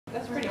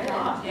That's pretty cool.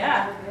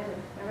 Yeah.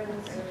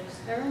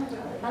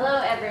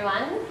 Hello,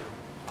 everyone.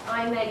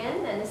 I'm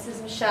Megan, and this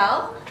is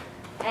Michelle.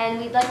 And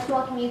we'd like to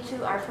welcome you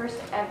to our first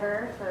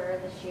ever for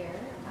this year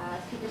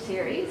speaker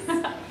series.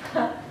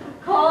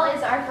 Cole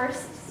is our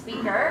first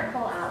speaker,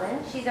 Cole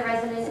Atlin. She's a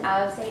resident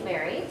of St.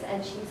 Mary's,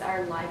 and she's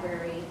our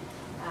library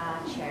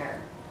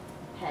chair,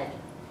 head.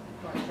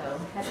 So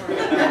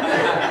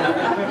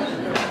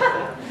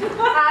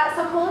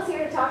Cole is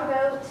here to talk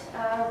about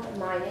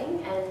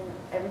mining and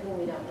everything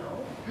we don't know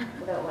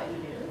about what you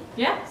do.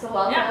 Yeah. So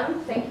welcome. Yeah.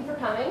 Thank you for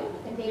coming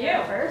and being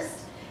here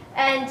first.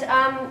 And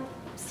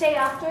stay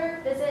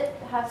after, visit,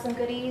 have some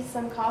goodies,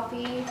 some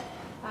coffee.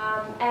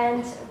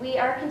 And we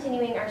are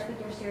continuing our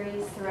speaker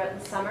series throughout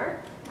the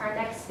summer. Our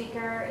next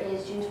speaker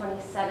is June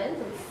 27th.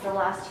 It's the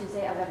last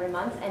Tuesday of every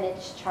month, and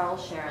it's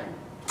Charles Sharon.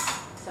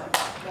 So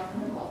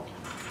welcome, Nicole.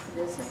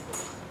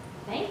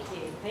 Thank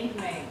you,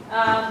 Megan.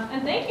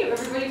 And thank you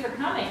everybody for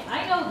coming.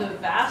 I know the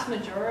vast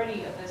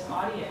majority of this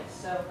audience,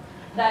 so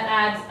that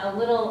adds a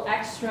little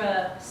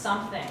extra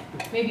something,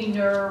 maybe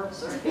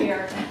nerves or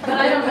fear, but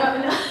I don't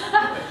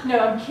know. No,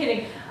 I'm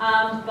kidding.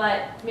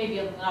 But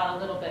maybe not a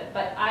little bit.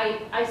 But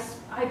I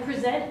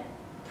present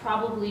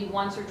probably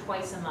once or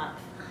twice a month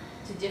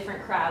to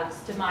different crowds,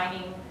 to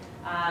mining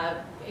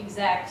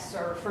execs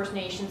or First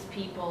Nations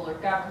people or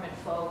government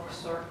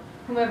folks or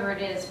whomever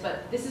it is,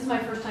 but this is my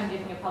first time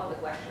giving a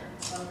public lecture,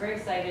 so I'm very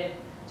excited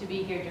to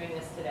be here doing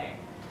this today.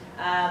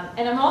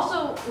 And I'm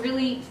also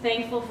really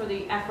thankful for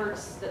the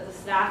efforts that the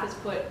staff has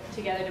put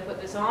together to put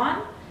this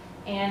on,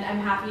 and I'm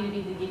happy to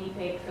be the guinea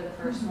pig for the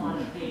first one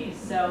of these.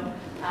 So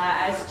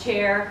as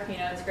chair, you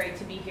know, it's great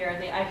to be here,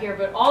 and I hear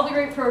about all the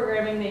great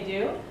programming they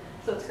do,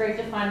 so it's great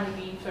to finally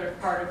be sort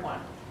of part of one.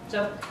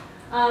 So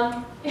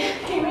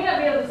you may not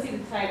be able to see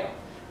the title,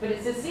 but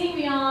it says Seeing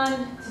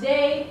Beyond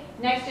Today,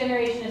 Next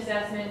Generation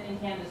Assessment in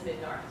Canada's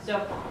Mid-North.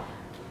 So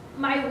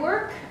my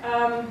work,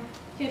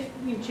 if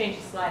you can change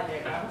the slide, there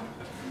you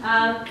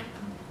go.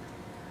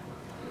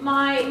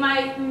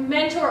 My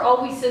mentor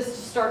always says to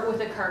start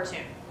with a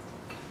cartoon,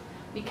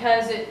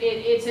 because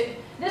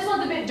this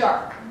one's a bit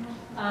dark,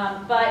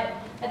 but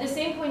at the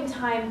same point in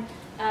time,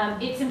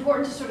 it's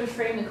important to sort of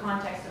frame the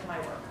context of my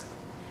work.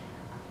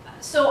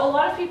 So a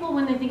lot of people,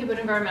 when they think about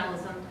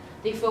environmentalism,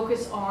 they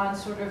focus on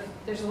sort of,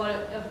 there's a lot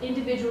of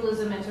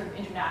individualism and sort of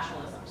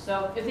internationalism.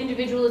 So if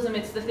individualism,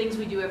 it's the things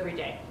we do every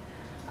day,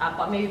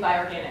 but maybe buy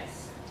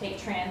organics, take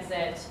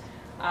transit,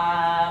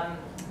 try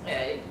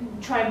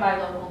and buy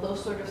local,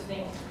 those sort of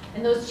things.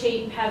 And those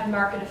have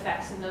market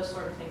effects and those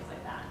sort of things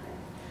like that.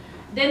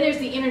 Then there's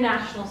the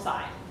international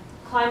side,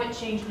 climate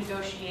change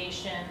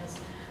negotiations,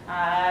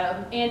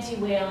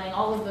 anti-whaling,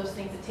 all of those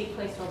things that take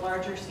place at a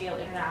larger scale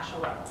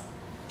international level.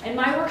 And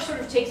my work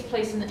sort of takes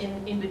place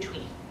in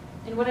between.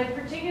 And what I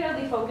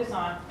particularly focus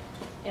on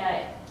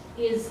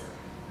is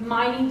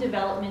mining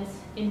developments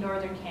in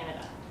northern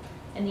Canada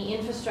and the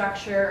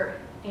infrastructure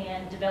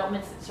and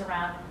developments that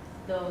surround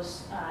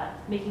those,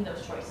 making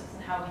those choices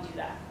and how we do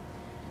that.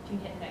 If you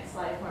can hit the next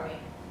slide for me.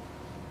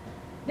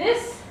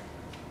 This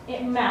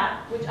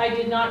map, which I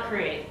did not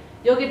create,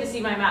 you'll get to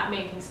see my map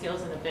making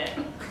skills in a bit.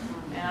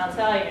 And I'll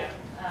tell you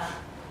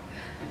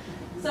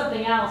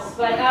something else.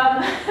 But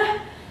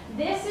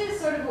this is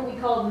sort of what we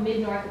call the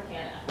mid-north of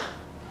Canada.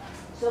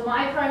 So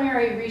my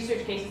primary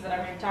research cases that I'm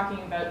going to be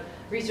talking about,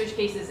 research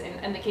cases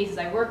and the cases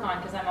I work on,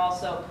 because I'm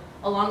also,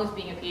 along with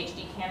being a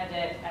PhD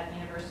candidate at the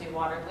University of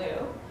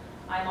Waterloo,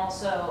 I'm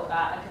also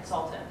a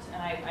consultant,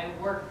 and I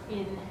work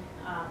in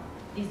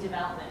these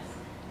developments.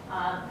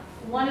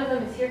 One of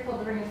them is here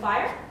called the Ring of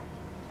Fire,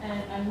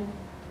 and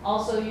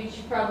also you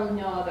should probably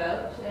know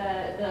about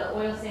the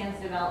oil sands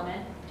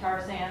development,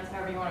 tar sands,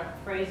 however you want to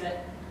phrase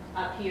it,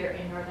 up here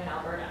in northern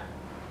Alberta.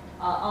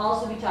 I'll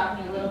also be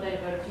talking a little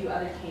bit about a few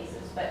other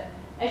cases, but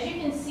as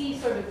you can see,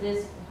 sort of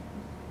this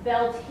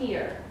belt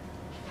here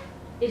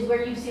is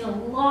where you've seen a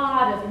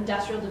lot of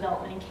industrial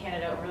development in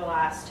Canada over the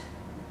last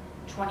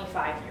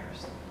 25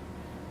 years.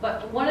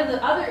 But one of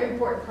the other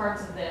important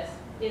parts of this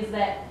is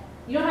that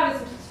you don't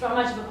have so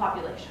much of a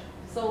population.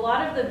 So a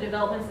lot of the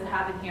developments that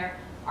happen here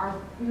are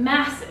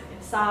massive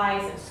in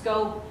size and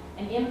scope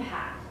and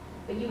impact.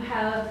 But you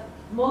have,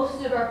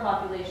 most of our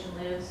population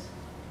lives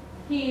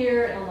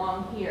here and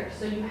along here.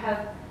 So you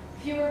have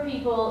fewer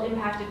people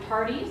impacted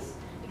parties,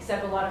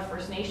 except a lot of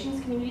First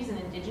Nations communities and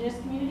Indigenous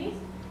communities.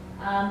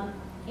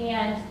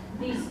 And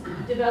these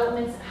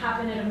developments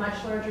happen at a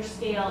much larger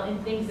scale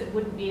in things that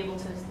wouldn't be able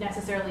to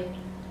necessarily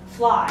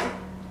fly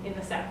in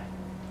the south.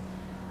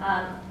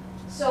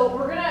 So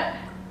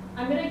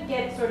I'm gonna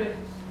get sort of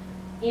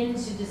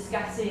into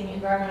discussing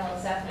environmental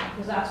assessment,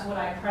 because that's what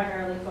I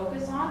primarily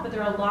focus on, but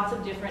there are lots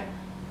of different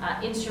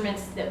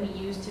instruments that we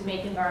use to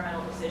make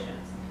environmental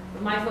decisions.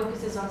 But my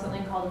focus is on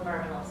something called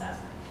environmental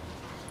assessment.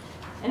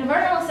 An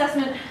environmental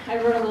assessment, I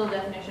wrote a little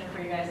definition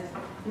for you guys.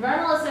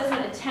 Environmental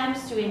assessment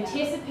attempts to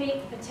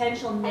anticipate the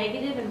potential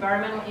negative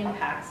environmental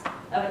impacts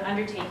of an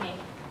undertaking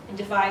and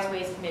devise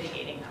ways of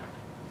mitigating them.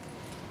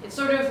 It's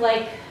sort of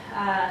like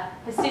a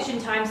stitch in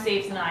time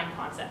saves 9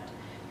 concept.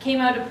 Came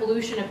out of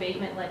pollution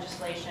abatement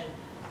legislation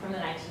from the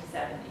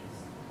 1970s.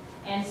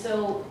 And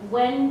so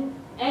when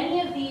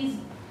any of these,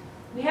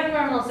 we have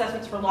environmental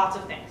assessments for lots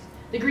of things.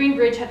 The Green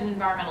Bridge had an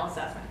environmental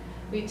assessment.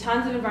 We have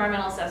tons of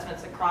environmental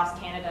assessments across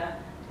Canada.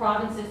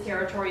 Provinces,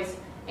 territories,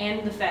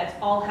 and the feds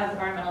all have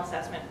environmental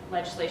assessment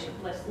legislative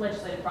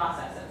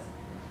processes.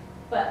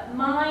 But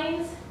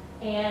mines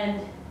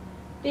and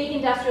big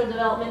industrial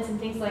developments and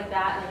things like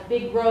that, like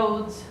big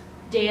roads,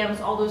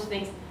 dams, all those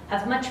things,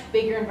 have much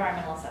bigger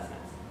environmental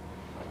assessments.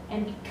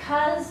 And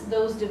because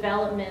those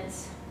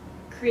developments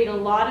create a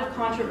lot of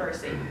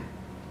controversy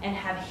and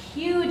have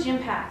huge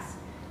impacts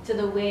to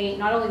the way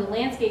not only the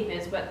landscape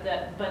is, but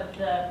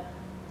the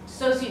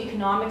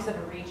socioeconomics of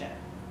a region.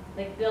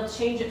 Like, they'll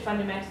change it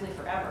fundamentally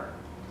forever.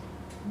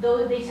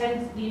 Though the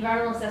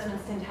environmental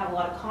assessments tend to have a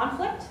lot of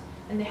conflict,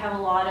 and they have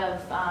a lot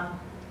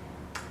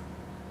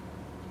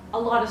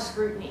of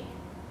scrutiny,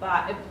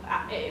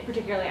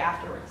 particularly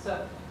afterwards.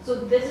 So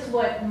this is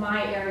what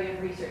my area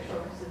of research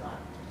focuses on.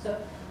 So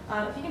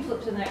if you can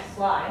flip to the next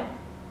slide,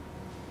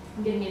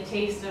 I'm giving you a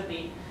taste of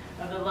the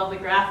lovely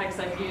graphics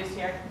I've used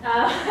here.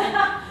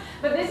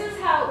 But this is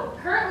how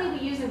currently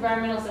we use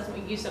environmental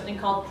assessment. We use something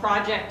called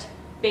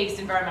project-based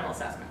environmental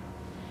assessment.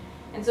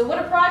 And so what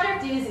a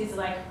project is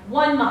like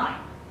one mine,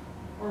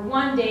 or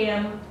one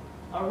dam,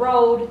 a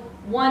road,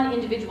 one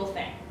individual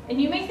thing. And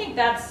you may think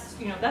that's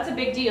a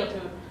big deal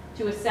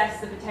to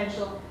assess the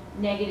potential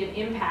negative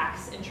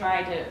impacts and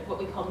try to what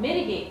we call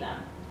mitigate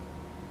them.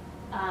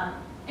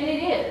 And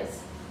it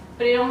is,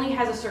 but it only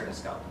has a certain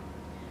scope.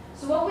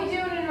 So what we do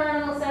in an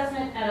environmental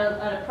assessment at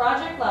a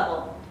project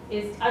level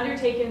is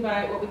undertaken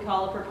by what we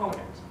call a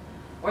proponent,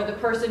 or the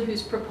person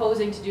who's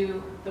proposing to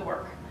do the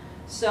work.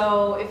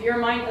 So if you're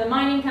a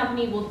mining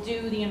company, will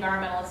do the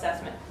environmental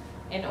assessment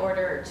in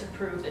order to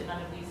prove that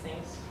none of these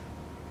things,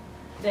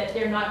 that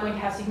they're not going to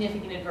have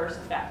significant adverse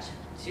effect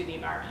to the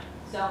environment.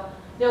 So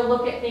they'll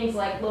look at things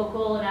like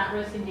local and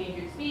at-risk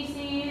endangered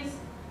species,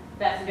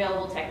 best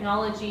available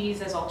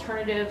technologies as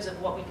alternatives of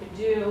what we could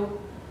do.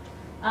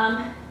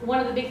 One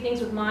of the big things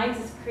with mines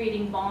is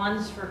creating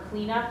bonds for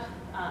cleanup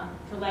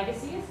for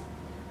legacies.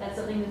 That's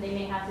something that they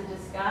may have to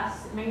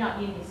discuss. It may not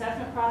be in the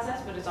assessment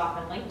process, but it's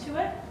often linked to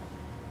it.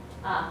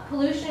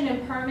 Pollution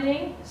and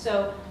permitting.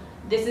 So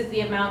this is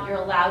the amount you're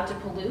allowed to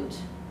pollute.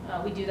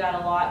 We do that a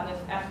lot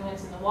with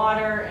effluents in the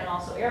water and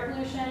also air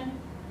pollution.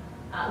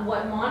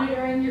 What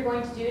monitoring you're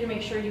going to do to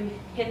make sure you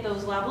hit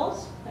those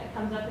levels. That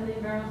comes up in the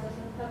environmental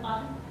assessment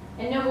often.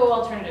 And no-go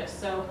alternatives.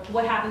 So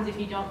what happens if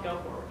you don't go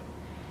forward?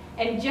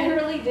 And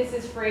generally this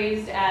is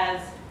phrased as,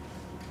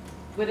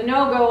 with a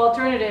no-go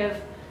alternative,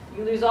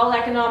 you lose all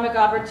economic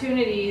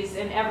opportunities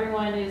and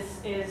everyone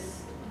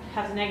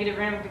has negative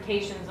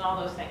ramifications and all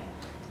those things.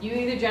 You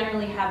either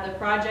generally have the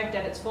project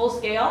at its full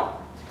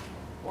scale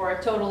or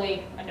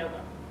totally a no-go.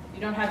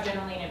 You don't have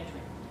generally an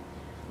in-between,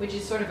 which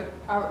is sort of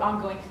our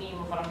ongoing theme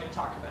of what I'm going to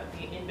talk about,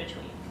 the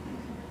in-between.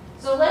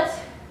 So let's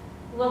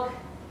look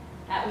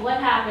at what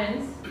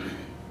happens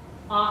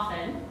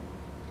often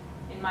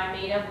in my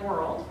made-up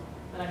world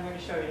that I'm going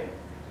to show you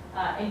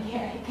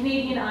in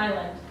Canadian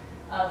island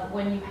of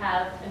when you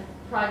have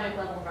a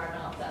project-level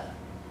environmental assessment.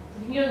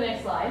 So if you can go to the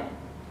next slide.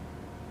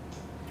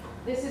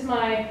 This is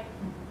my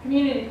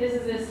community. This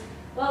is this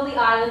lovely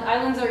island.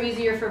 Islands are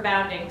easier for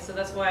bounding, so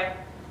that's why,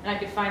 and I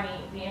could find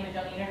the image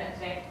on the internet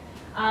today.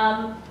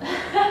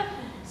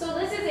 So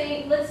this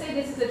is let's say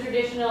this is a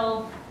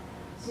traditional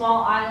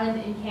small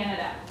island in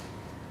Canada.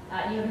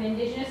 You have an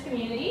indigenous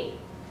community,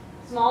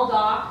 small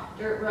dock,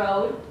 dirt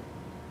road.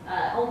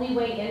 Only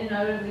way in and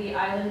out of the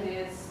island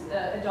is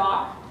a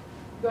dock.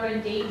 You've got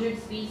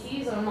endangered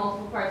species on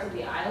multiple parts of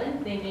the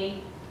island. They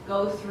may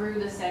go through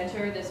the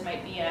center. This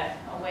might be a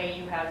way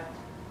you have,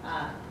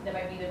 that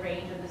might be the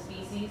range of the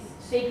species.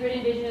 Sacred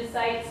indigenous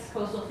sites,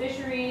 coastal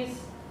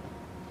fisheries.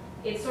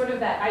 It's sort of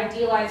that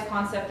idealized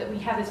concept that we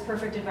have this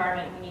perfect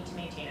environment and we need to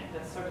maintain it.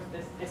 That's sort of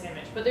this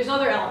image. But there's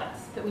other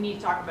elements that we need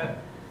to talk about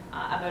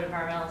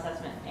environmental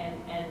assessment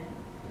and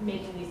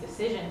making these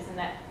decisions. And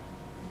that,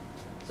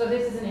 so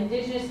this is an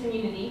indigenous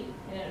community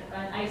in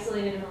an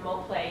isolated and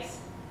remote place.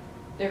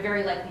 They're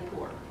very likely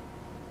poor,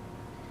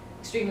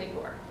 extremely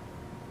poor.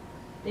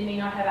 They may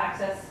not have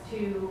access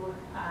to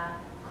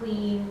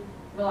clean,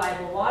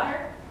 reliable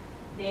water.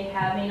 They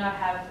may not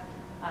have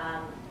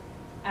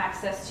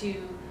access to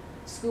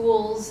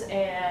schools,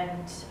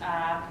 and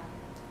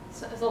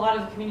so a lot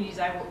of the communities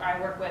I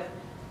work with,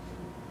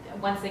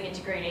 once they get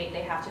to grade 8,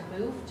 they have to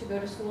move to go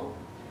to school.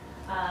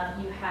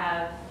 You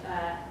have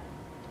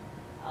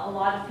a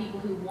lot of people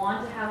who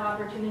want to have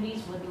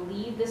opportunities would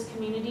leave this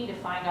community to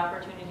find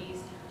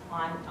opportunities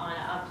on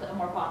a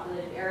more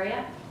populated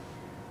area.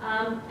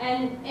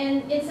 And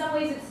in some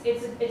ways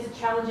it's a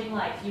challenging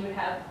life. You would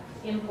have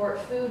import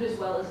food as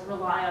well as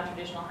rely on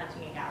traditional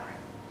hunting and gathering.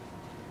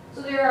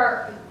 So there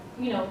are,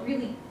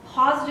 really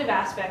positive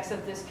aspects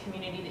of this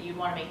community that you'd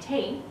want to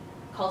maintain,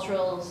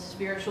 cultural,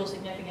 spiritual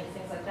significance,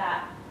 things like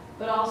that,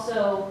 but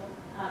also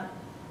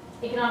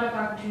economic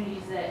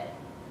opportunities that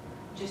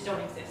just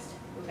don't exist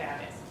without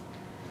this.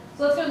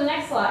 So let's go to the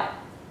next slide.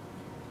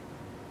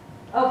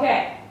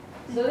 Okay,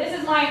 so this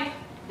is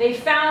they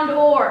found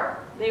ore.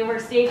 They were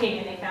staking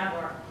and they found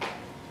ore.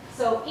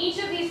 So each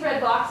of these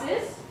red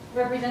boxes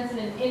represents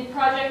an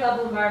project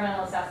level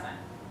environmental assessment.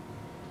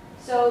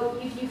 So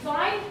if you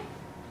find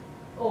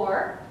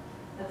ore,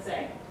 let's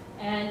say,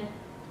 and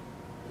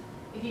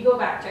if you go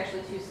back to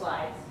actually 2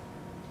 slides,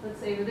 let's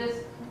say with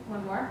this,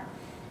 one more.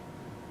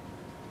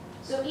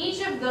 So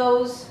each of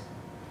those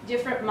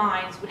different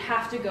mines would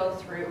have to go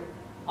through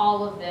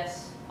all of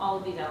these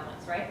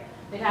elements, right?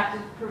 They'd have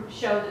to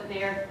show that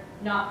they're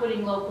not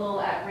putting local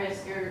at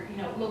risk or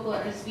local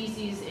at risk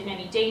species in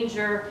any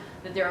danger,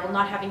 that they're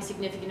not having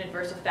significant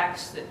adverse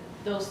effects, that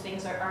those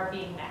things are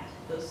being met,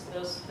 those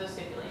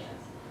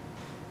stipulations.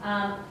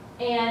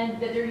 And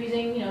that they're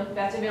using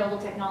best available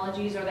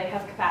technologies, or they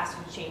have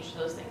capacity to change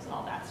those things and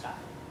all that stuff.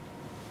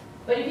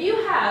 But if you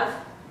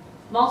have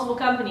multiple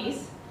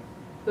companies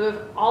who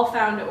have all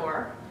found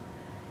ore,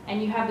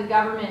 and you have the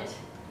government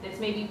that's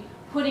maybe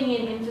putting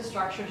in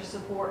infrastructure to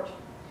support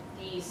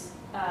these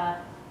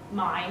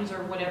mines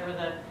or whatever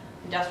the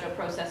industrial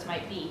process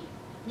might be,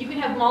 you can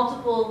have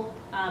multiple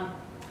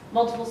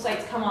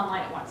sites come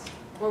online at once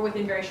or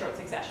within very short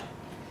succession.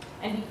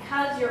 And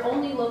because you're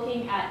only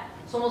looking at,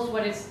 it's almost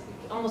what is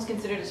almost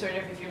considered a sort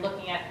of, if you're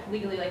looking at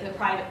legally, like the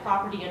private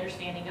property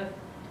understanding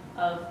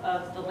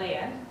of the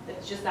land,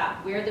 it's just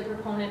that where the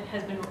proponent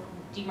has been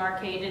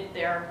demarcated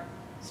their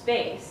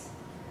space,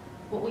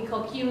 what we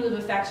call cumulative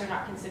effects are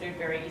not considered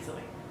very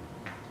easily.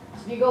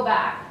 So if you go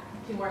back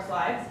 2 more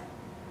slides,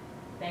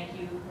 thank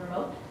you,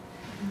 remote.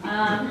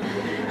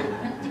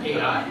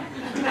 AI.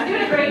 I'm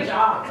doing a great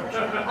job.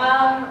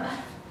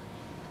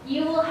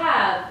 You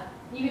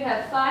could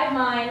have 5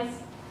 mines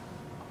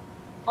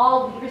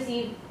all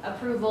receive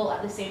approval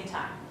at the same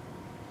time.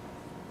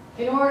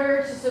 In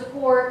order to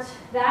support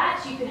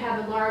that, you could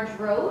have a large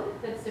road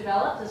that's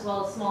developed as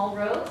well as small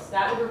roads.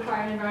 That would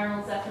require an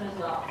environmental assessment as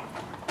well.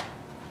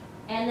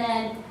 And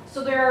then,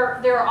 so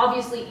there are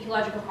obviously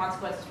ecological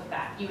consequences with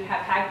that. You would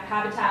have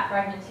habitat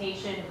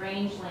fragmentation,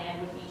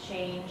 rangeland would be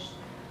changed.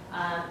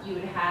 You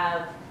would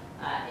have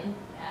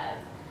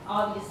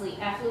obviously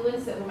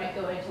effluents that might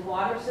go into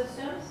water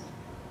systems.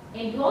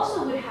 And you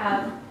also would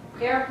have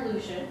air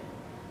pollution.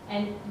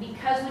 And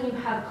because when you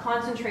have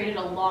concentrated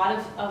a lot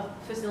of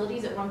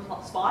facilities at one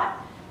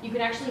spot, you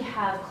can actually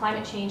have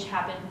climate change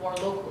happen more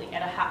locally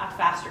at a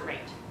faster rate.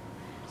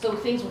 So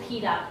things will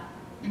heat up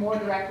more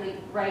directly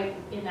right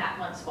in that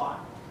one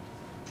spot.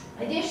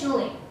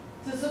 Additionally,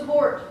 to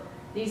support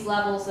these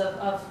levels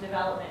of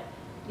development,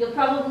 you'll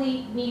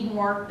probably need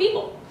more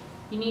people.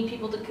 You need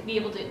people to be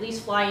able to at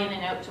least fly in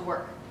and out to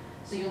work.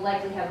 So you'll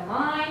likely have a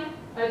mine,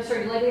 you'll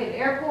likely have an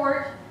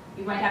airport,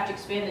 you might have to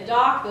expand the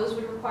dock, those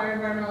would require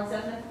environmental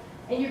assessment,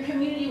 and your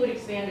community would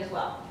expand as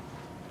well.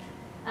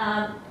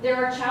 There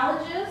are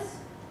challenges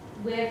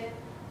with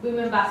boom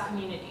and bust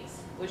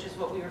communities, which is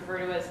what we refer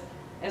to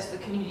as the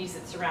communities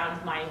that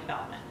surround mining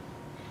development.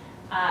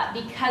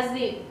 Because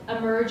they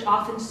emerge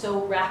often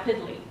so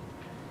rapidly,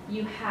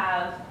 you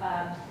have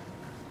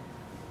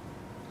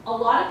a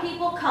lot of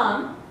people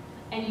come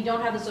and you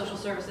don't have the social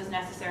services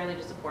necessarily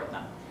to support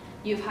them.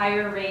 You have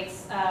higher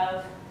rates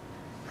of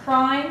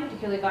crime,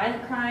 particularly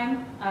violent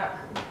crime,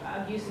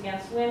 abuse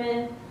against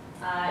women.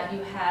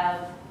 You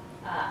have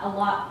a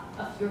lot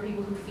of fewer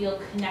people who feel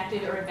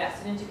connected or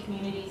invested into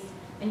communities,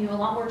 and you have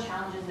a lot more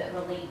challenges that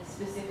relate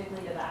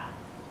specifically to that.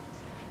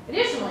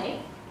 Additionally,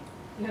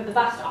 you have the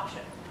bust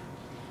option.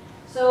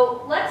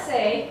 So let's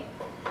say,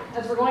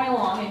 as we're going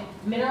along, and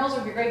minerals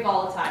are very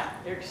volatile.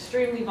 They're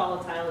extremely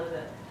volatile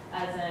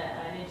as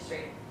an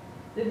industry.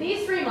 That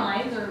these 3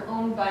 mines are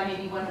owned by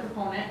maybe one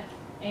proponent,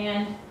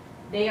 and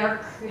they are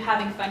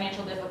having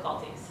financial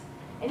difficulties.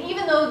 And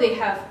even though they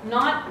have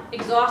not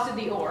exhausted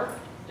the ore,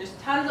 there's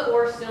tons of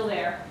ore still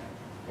there,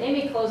 they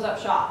may close up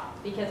shop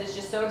because it's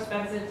just so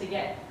expensive to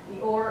get the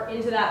ore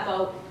into that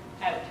boat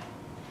out.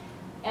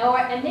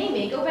 And they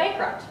may go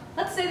bankrupt.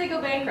 Let's say they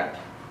go bankrupt.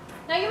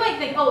 Now you might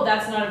think, oh,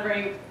 that's not a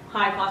very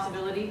high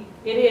possibility.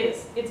 It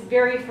is. It's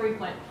very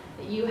frequent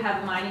that you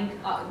have a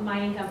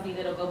mining company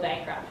that'll go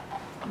bankrupt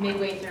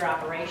midway through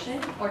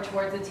operation or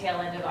towards the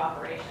tail end of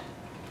operation.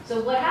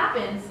 So what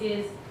happens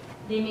is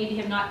they maybe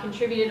have not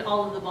contributed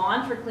all of the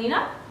bond for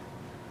cleanup,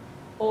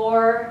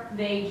 or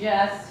they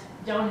just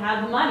don't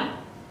have the money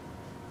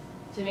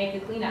to make the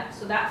cleanup.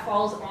 So that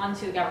falls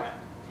onto the government.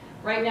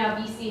 Right now,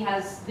 BC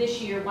has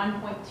this year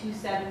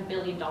 $1.27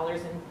 billion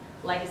in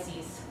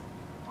legacies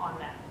on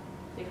that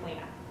to clean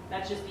up.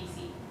 That's just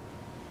BC.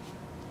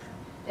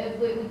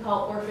 What we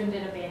call orphaned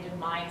and abandoned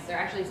mines. There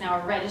actually is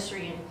now a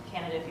registry in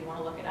Canada if you want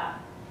to look it up.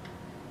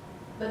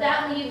 But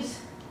that leaves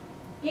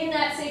in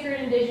that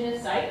sacred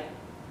indigenous site,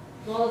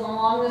 as well as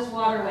along this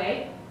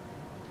waterway,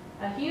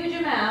 a huge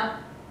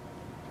amount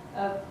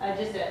of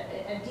just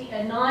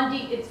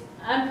it's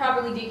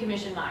improperly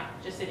decommissioned mine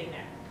just sitting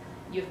there.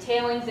 You have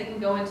tailings that can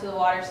go into the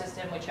water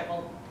system, which have,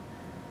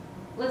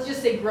 let's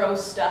just say,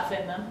 gross stuff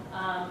in them,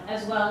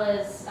 as well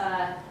as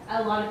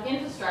a lot of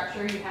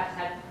infrastructure. You have to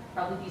have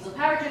probably diesel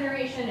power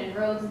generation and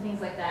roads and things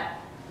like that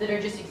that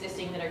are just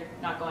existing that are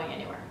not going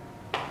anywhere.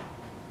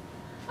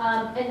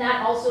 And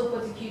that also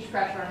puts a huge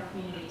pressure on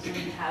communities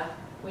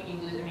when you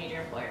lose a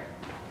major employer.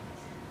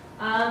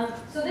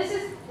 So this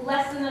is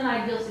less than an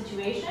ideal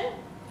situation,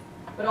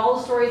 but all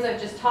the stories I've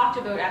just talked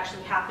about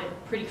actually happen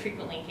pretty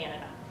frequently in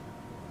Canada.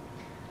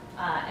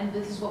 And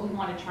this is what we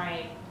want to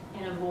try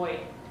and avoid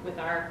with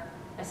our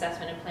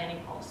assessment and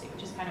planning policy,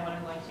 which is kind of what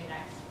I'm going to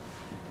next.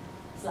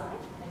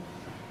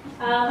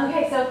 Slide.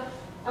 Okay, so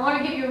I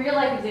want to give you a real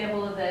life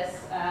example of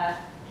this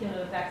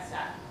cumulative effect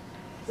stuff.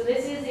 So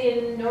this is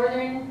in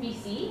northern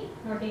BC,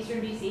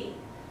 northeastern BC.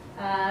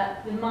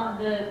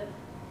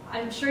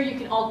 I'm sure you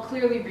can all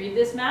clearly read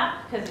this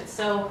map because it's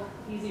so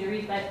easy to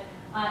read, but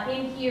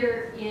in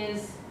here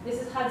is,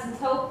 this is Hudson's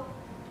Hope,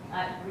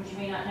 which you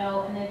may not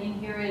know, and then in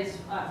here is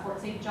Fort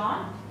St.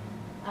 John.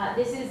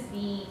 This is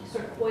the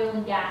sort of oil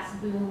and gas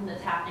boom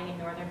that's happening in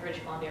northern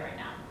British Columbia right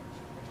now.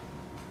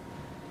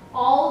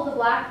 All of the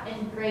black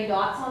and gray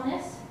dots on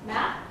this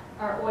map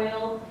are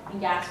oil and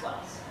gas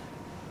wells.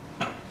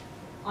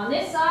 On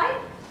this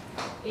side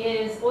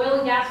is oil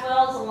and gas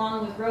wells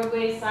along with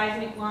roadways,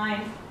 seismic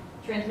lines,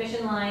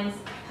 transmission lines,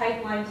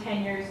 pipeline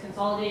tenures,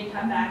 consolidated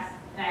cutbacks,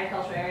 and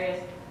agricultural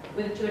areas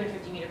with a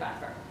 250-meter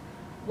buffer.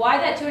 Why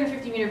that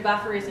 250-meter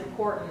buffer is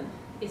important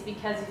is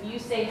because if you,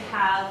 say,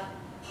 have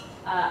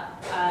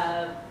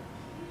a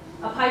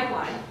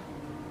pipeline,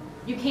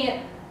 you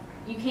can't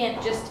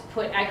just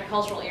put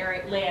agricultural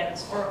area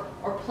lands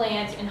or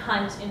plant and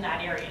hunt in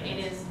that area.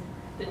 It is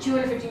the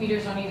 250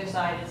 meters on either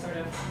side is sort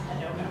of a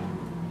no-go.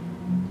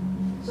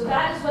 So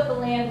that is what the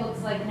land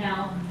looks like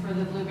now for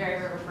the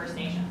Blueberry River First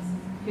Nations,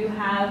 who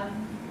have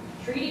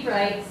treaty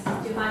rights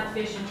to hunt,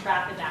 fish, and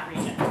trap in that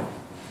region.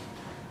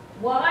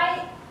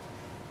 Why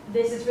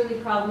this is really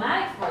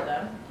problematic for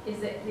them is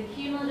that the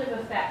cumulative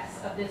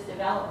effects of this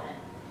development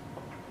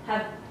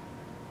have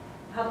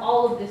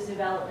all of this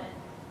development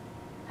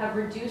have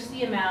reduced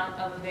the amount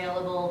of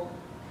available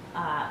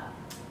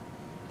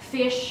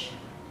fish,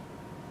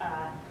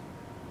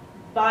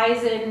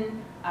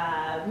 bison,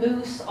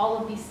 moose, all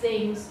of these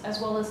things, as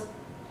well as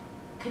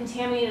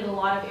contaminated a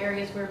lot of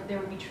areas where there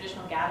would be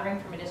traditional gathering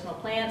for medicinal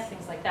plants,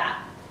 things like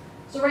that.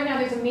 So right now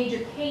there's a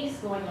major case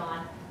going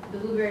on, the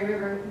Blueberry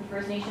River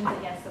First Nations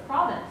against the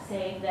province,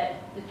 saying that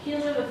the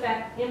cumulative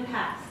effect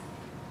impacts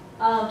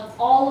of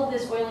all of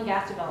this oil and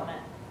gas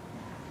development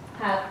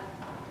have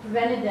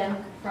prevented them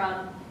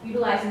from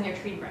utilizing their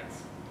treaty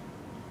rights.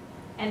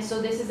 And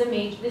so this is a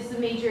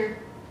major,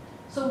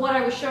 so what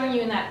I was showing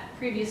you in that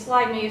previous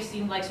slide may have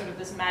seemed like sort of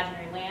this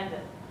imaginary land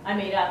that I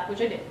made up,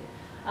 which I did.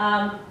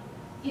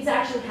 It's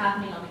actually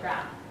happening on the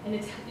ground, and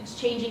it's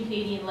changing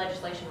Canadian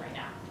legislation right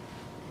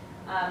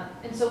now.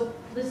 And so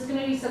this is going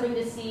to be something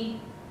to see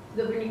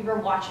that we're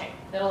watching,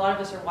 that a lot of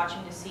us are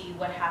watching to see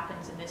what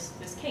happens in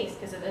this case,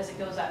 because as it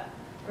goes up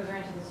further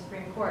into the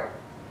Supreme Court,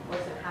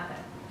 what's going to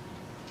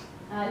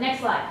happen. Next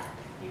slide,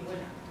 if you would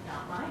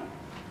not mind.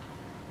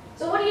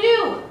 So what do you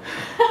do?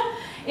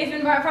 If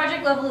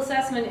project level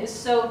assessment is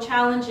so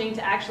challenging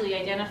to actually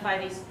identify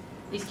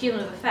these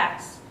cumulative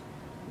effects,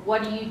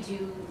 what do you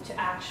do to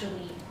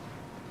actually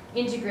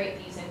integrate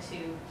these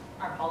into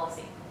our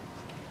policy?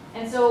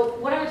 And so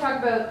what I'm going to talk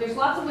about, there's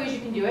lots of ways you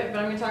can do it, but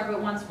I'm going to talk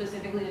about one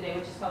specifically today,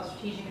 which is called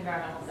strategic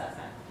environmental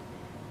assessment.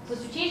 So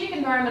strategic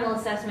environmental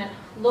assessment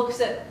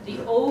looks at the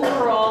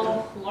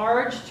overall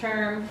large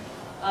term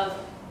of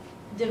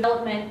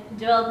developing,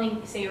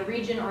 say, a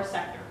region or a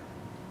sector.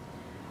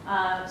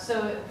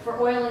 So for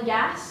oil and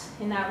gas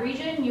in that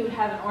region, you would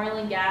have an oil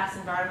and gas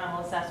environmental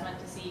assessment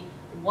to see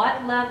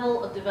what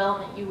level of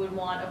development you would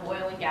want of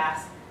oil and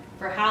gas,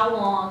 for how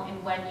long,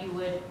 and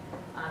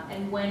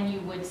when you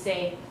would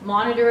say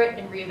monitor it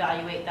and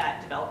reevaluate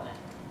that development.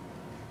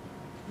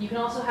 You can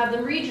also have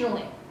them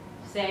regionally,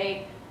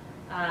 say,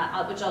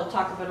 which I'll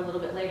talk about a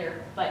little bit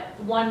later, but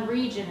one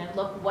region and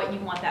look what you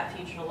want that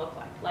future to look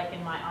like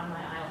on my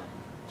island.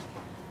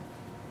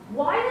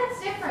 Why that's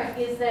different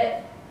is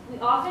that we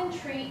often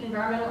treat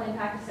environmental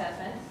impact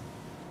assessments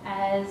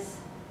as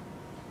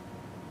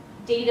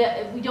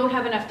data. We don't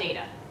have enough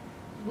data.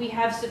 We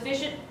have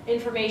sufficient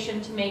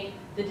information to make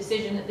the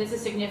decision that this is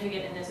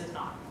significant and this is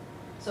not.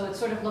 So it's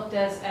sort of looked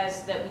as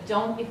that we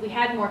don't, if we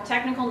had more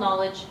technical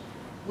knowledge,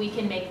 we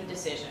can make the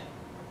decision.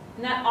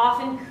 And that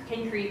often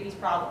can create these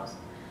problems.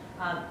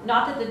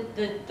 Not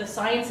that the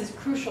science is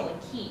crucial and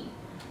key,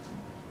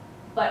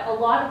 but a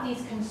lot of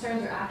these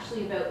concerns are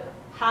actually about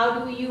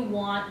how do you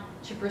want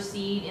to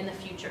proceed in the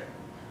future?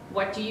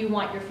 What do you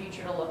want your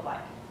future to look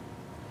like?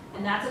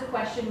 And that's a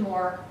question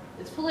more,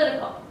 it's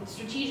political, it's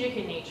strategic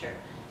in nature,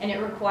 and it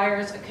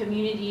requires a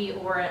community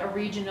or a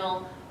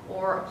regional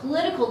or a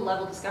political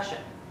level discussion.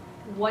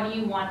 What do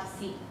you want to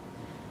see?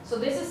 So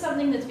this is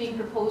something that's being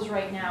proposed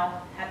right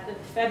now at the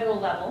federal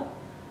level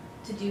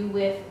to do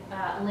with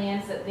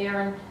lands that they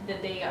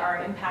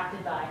are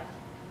impacted by.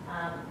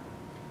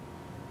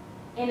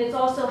 And it's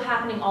also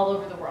happening all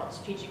over the world,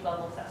 strategic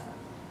level assessment.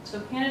 So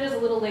Canada's a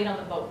little late on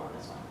the boat on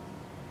this one.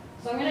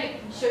 So I'm going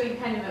to show you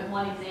kind of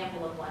one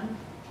example of one.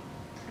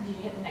 If you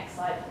hit the next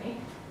slide for me.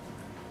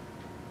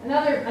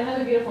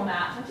 Another beautiful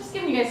map. I'm just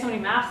giving you guys so many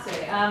maps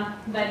today.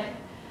 But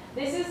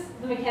this is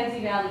the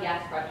Mackenzie Valley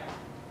Gas Project,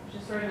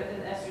 which is sort of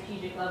a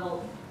strategic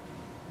level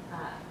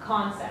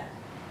concept.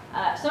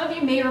 Some of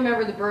you may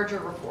remember the Berger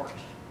report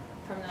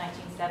from the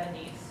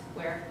 1970s,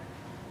 where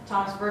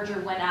Thomas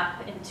Berger went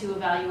up and to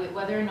evaluate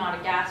whether or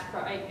not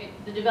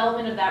the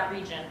development of that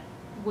region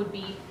would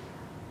be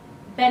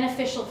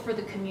beneficial for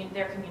their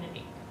community.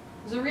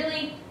 It was a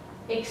really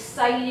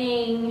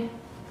exciting,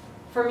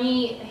 for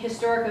me,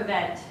 historic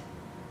event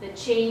that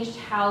changed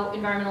how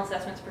environmental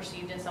assessments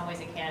perceived in some ways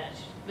in Canada.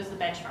 It was the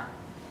benchmark.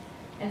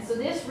 And so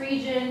this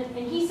region,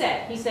 and he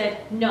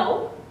said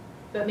no,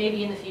 but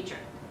maybe in the future.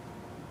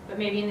 But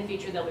maybe in the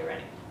future they'll be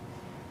ready.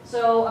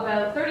 So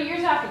about 30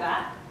 years after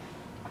that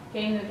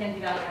came the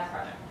Mackenzie Valley Gas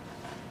Project.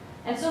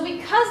 And so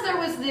because there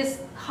was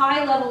this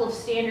high level of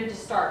standard to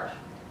start,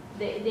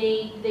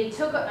 they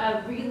took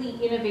a really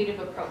innovative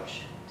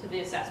approach to the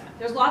assessment.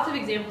 There's lots of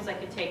examples I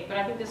could take, but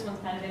I think this one's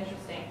kind of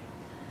interesting.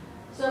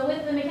 So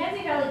with the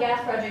Mackenzie Valley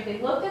Gas Project,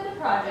 they looked at the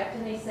project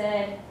and they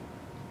said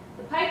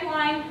the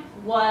pipeline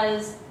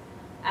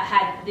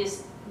had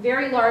this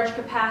very large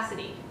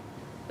capacity,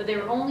 but they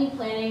were only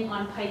planning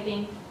on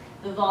piping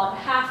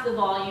half the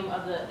volume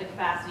of the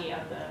capacity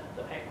of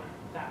the pipeline,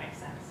 if that makes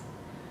sense.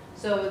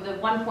 So the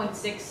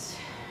 1.6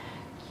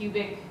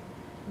 cubic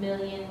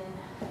million,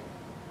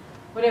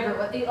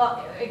 whatever,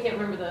 I can't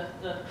remember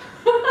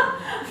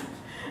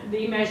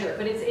the measure,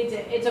 but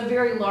it's a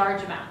very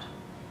large amount.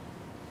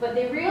 But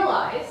they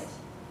realized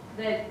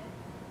that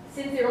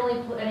since they're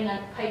only planning on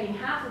piping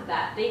half of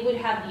that, they would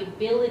have the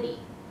ability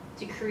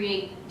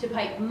to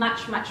pipe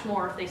much, much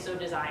more if they so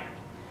desired.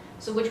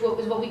 So which is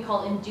what we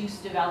call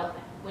induced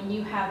development, when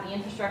you have the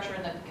infrastructure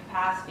and the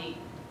capacity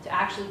to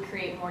actually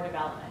create more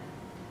development.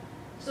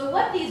 So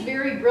what these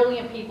very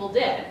brilliant people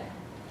did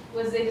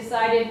was they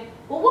decided,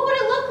 well, what would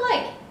it look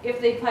like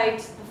if they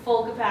piped the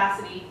full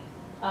capacity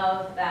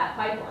of that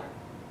pipeline?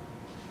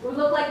 It would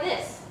look like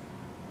this.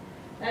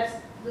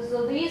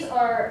 So these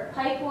are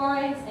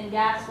pipelines and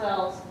gas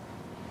wells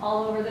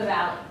all over the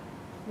valley,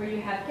 where you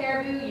have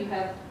caribou, you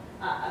have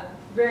a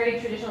very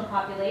traditional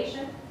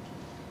population.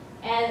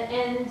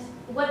 And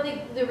what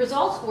the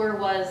results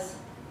was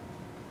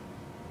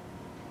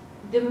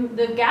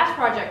the gas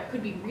project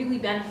could be really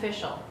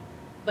beneficial,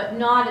 but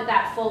not at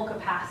that full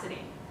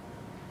capacity.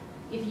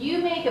 If you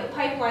make a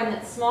pipeline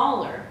that's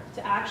smaller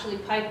to actually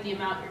pipe the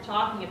amount you're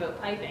talking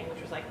about piping,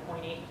 which was like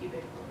 0.8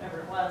 cubic, whatever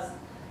it was,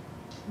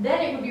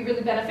 then it would be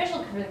really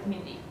beneficial for the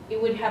community.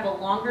 It would have a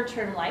longer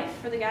term life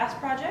for the gas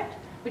project,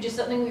 which is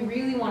something we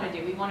really want to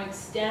do. We want to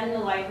extend the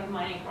life of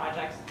mining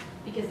projects,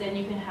 because then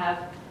you can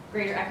have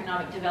greater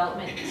economic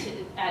development.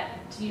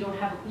 You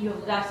have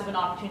less of an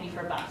opportunity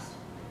for a bust.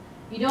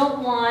 You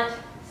don't want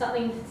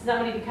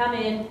somebody to come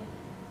in,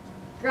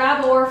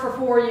 grab ore for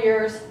 4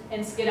 years,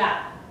 and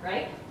skedaddle,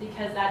 right?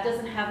 Because that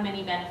doesn't have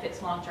many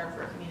benefits long term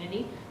for a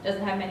community,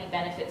 doesn't have many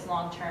benefits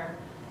long term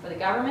for the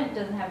government,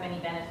 doesn't have many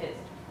benefits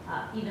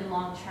even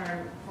long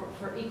term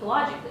for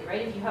ecologically,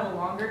 right? If you have a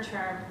longer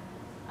term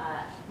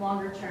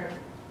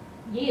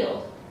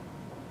yield,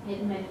 it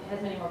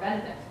has many more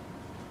benefits.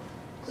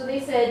 So they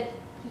said,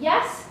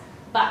 yes,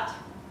 but.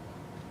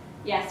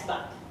 Yes,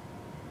 but.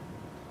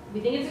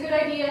 We think it's a good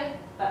idea,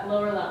 but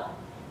lower level.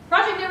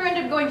 Project never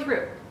ended up going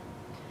through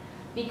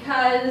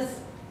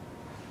because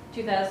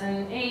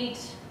 2008,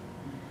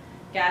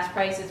 gas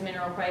prices,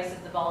 mineral prices,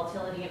 the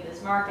volatility of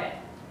this market.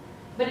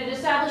 But it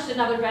established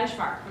another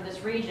benchmark for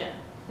this region.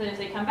 So if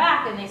they come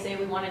back and they say,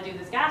 we want to do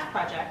this gas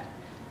project,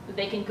 that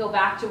they can go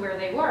back to where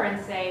they were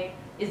and say,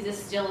 is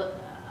this still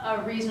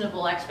a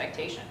reasonable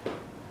expectation?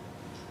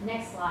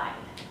 Next slide.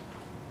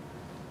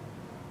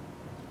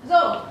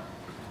 So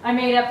I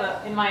made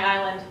up in my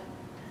island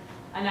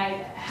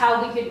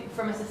how we could,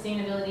 from a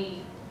sustainability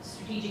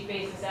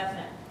strategic-based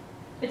assessment,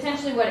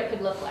 potentially what it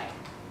could look like.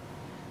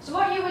 So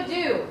what you would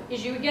do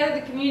is you would gather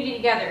the community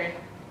together.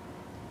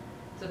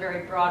 It's a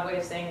very broad way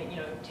of saying that,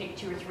 it would take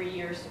 2 or 3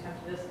 years to come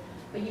to this.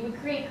 But you would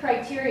create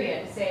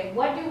criteria to say,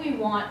 what do we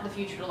want the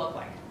future to look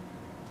like?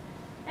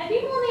 And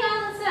people on the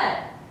island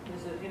said,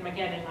 this is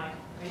again in my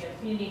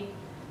community,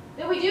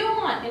 that we do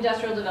want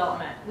industrial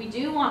development. We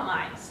do want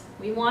mines.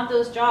 We want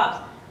those jobs.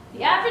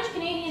 The average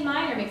Canadian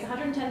miner makes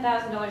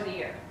 $110,000 a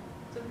year.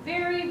 It's a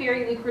very,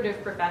 very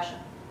lucrative profession.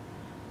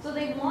 So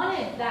they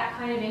wanted that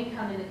kind of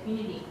income in the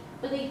community,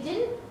 but they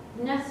didn't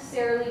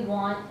necessarily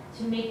want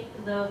to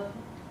make the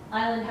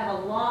island have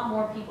a lot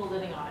more people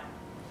living on it.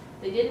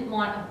 They didn't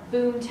want a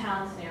boom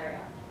town scenario.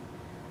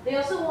 They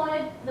also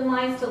wanted the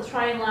mines to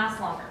try and last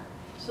longer.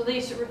 So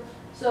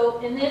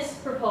in this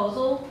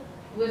proposal,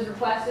 it was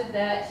requested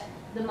that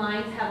the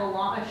mines have a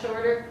longer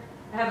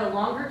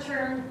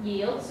term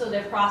yield, so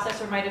their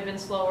processor might have been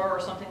slower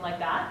or something like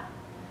that.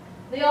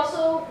 They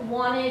also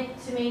wanted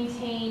to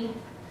maintain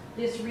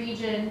this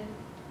region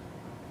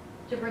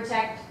to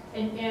protect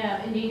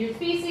endangered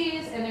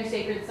species and their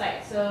sacred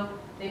sites. So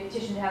they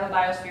petitioned to have a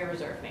biosphere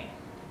reserve made.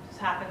 This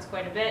happens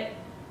quite a bit.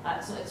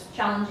 So it's a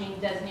challenging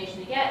designation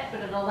to get,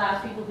 but it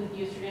allows people who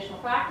use traditional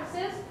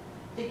practices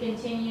to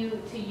continue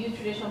to use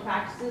traditional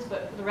practices,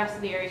 but the rest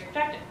of the area is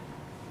protected.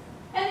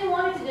 And they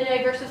wanted to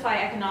diversify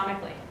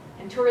economically,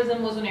 and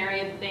tourism was an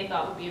area that they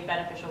thought would be a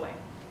beneficial way.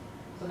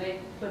 So they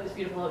put this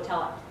beautiful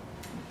hotel up.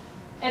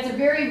 It's a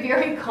very,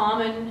 very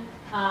common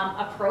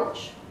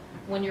approach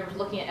when you're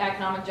looking at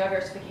economic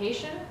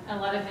diversification. A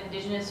lot of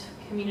Indigenous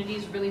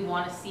communities really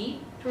want to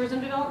see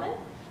tourism development,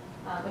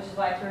 which is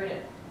why I toured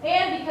it.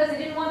 And because they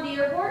didn't want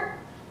the airport,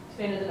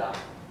 expanded the dock.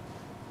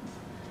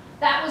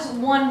 That was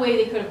one way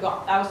they could have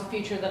gone. That was the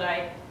future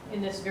that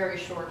in this very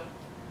short,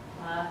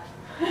 on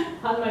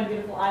my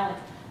beautiful island,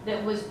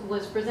 that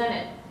was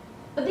presented.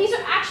 But these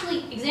are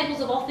actually examples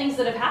of all things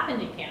that have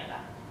happened in Canada.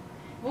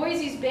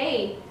 Voisey's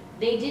Bay,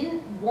 they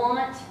didn't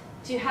want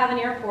to have an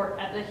airport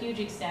at a huge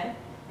extent,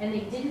 and they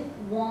didn't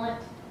want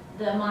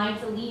the mine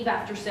to leave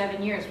after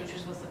 7 years, which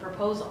was the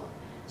proposal.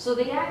 So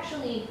they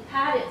actually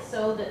had it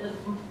so that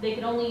they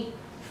could only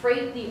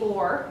freight the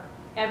ore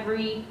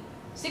every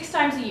 6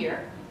 times a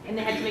year, and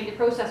they had to make the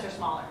processor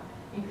smaller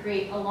and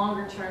create a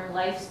longer-term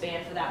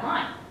lifespan for that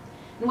mine.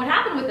 And what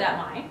happened with that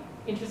mine,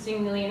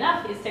 interestingly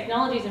enough, is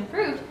technology's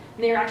improved,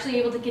 and they were actually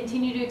able to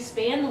continue to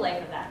expand the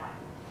life of that mine.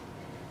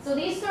 So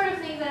these sort of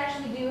things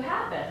actually do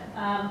happen.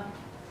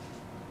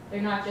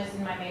 They're not just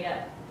in my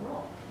made-up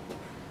world.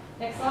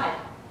 Next slide.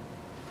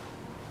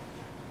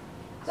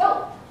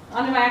 So,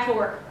 on to my actual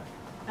work,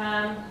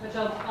 which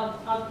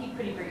I'll keep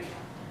pretty brief.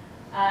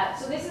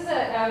 So this is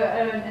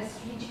a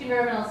strategic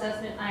environmental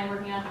assessment I'm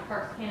working on for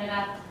Parks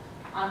Canada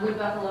on Wood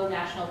Buffalo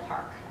National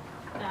Park.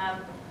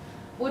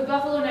 Wood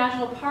Buffalo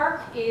National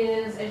Park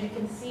is, as you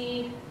can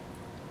see,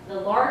 the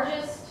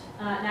largest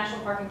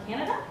national park in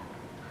Canada.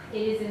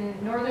 It is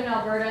in northern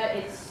Alberta.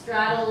 It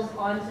straddles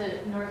onto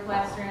the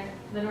Northwest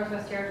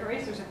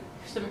Territories. There's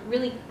some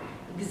really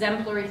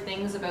exemplary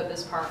things about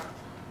this park,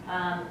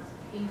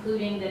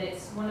 including that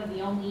it's one of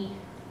the only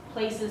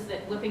places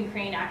that whooping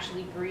crane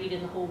actually breed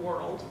in the whole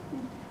world.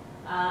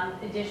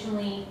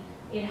 Additionally,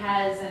 it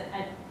has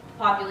a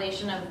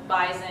population of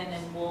bison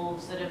and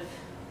wolves that have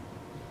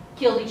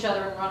killed each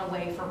other and run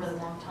away for a really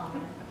long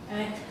time.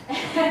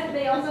 And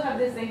they also have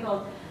this thing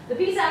called the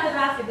Peace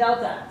Athabasca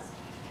Delta,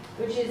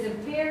 which is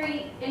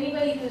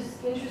anybody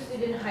who's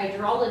interested in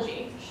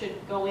hydrology should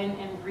go in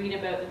and read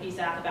about the Peace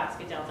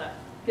Athabasca Delta,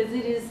 because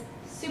it is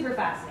super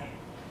fascinating.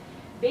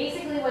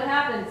 Basically what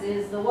happens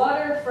is the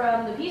water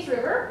from the Peace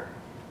River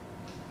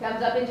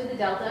comes up into the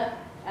delta,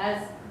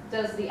 as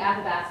does the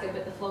Athabasca,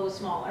 but the flow is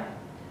smaller.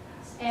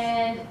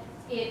 And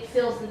it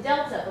fills the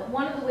delta. But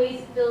one of the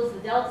ways it fills the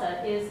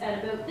delta is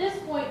at about this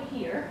point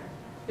here,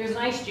 there's an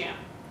ice jam.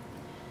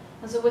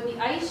 And so with the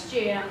ice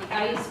jam, the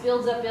ice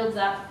builds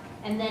up,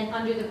 and then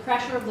under the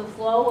pressure of the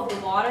flow of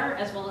the water,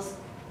 as well as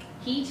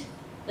heat,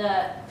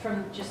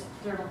 from just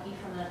thermal heat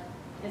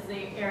as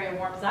the area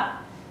warms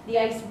up, the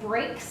ice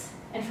breaks,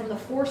 and from the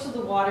force of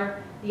the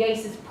water, the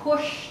ice is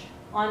pushed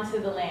onto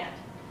the land,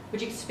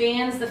 which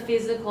expands the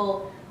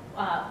physical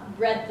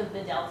breadth of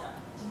the delta.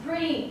 It's a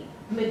pretty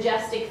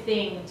majestic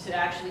thing to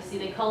actually see.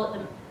 They call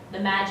it the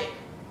magic.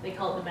 They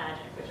call it the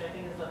magic, which I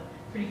think is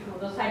pretty cool.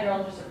 Those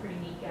hydrologists are pretty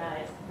neat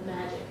guys. The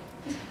magic.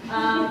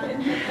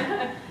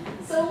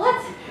 So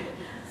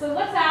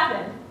what's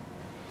happened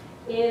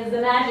is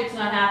the magic's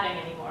not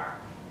happening anymore.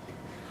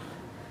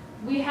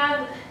 We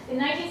have, in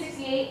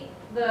 1968,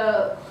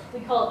 we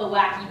call it the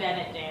Wacky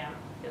Bennett Dam,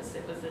 because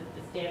it was this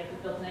dam that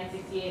was built in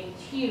 1968.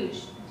 It's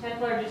huge, 10th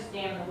largest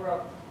dam in the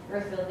world,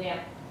 Earthville Dam,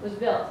 was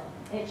built.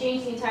 And it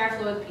changed the entire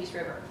flow of the Peace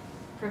River,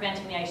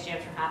 preventing the ice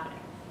jams from happening.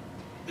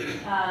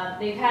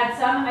 They've had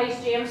some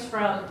ice jams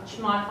from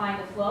modifying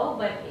the flow,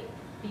 but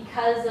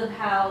because of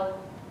how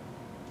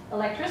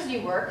electricity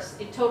works,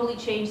 it totally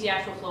changed the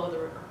actual flow of the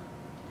river.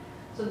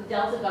 So the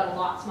delta got a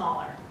lot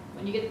smaller.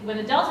 When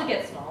the delta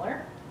gets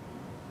smaller,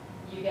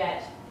 you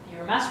get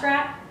fewer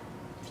muskrat,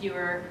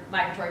 fewer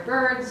migratory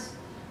birds,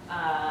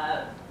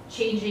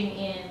 changing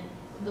in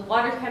the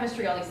water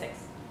chemistry, all these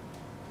things.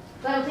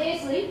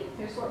 Simultaneously,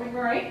 here's Fort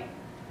McMurray,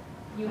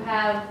 you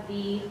have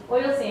the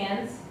oil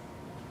sands,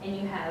 and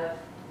you have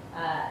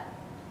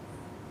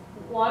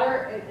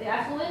water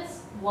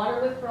effluents,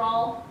 water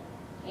withdrawal,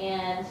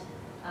 and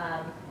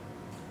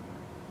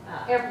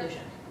air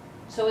pollution.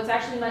 So it's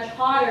actually much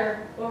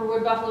hotter over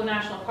Wood Buffalo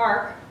National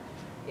Park.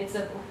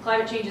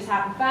 Climate change has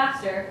happened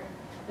faster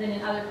than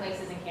in other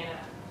places in Canada.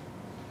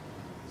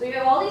 So you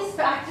have all these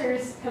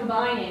factors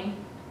combining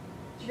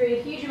to create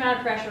a huge amount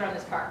of pressure on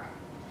this park.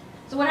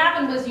 So what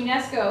happened was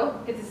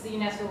UNESCO, because it's the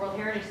UNESCO World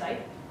Heritage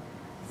Site,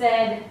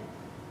 said,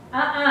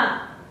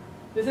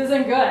 this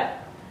isn't good.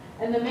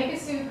 And the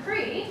Mikisew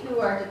Cree, who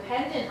are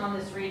dependent on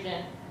this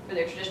region for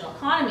their traditional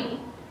economy,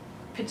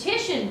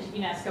 petitioned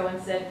UNESCO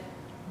and said,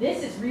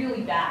 this is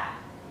really bad.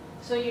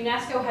 So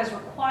UNESCO has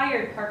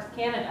required Parks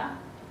Canada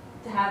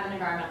to have an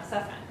environmental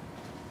assessment.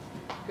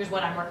 Here's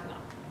what I'm working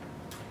on.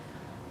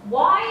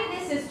 Why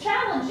this is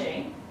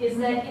challenging is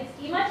that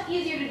it's much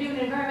easier to do an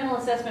environmental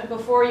assessment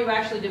before you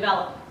actually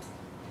develop.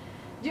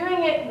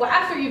 Doing it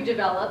after you've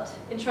developed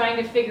and trying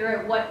to figure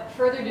out what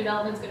further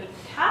development is going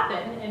to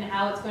happen and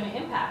how it's going to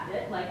impact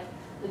it, like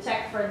the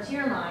Tech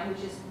Frontier mine,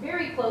 which is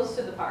very close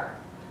to the park,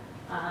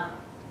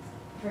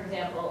 for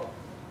example,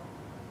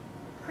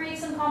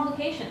 creates some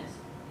complications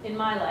in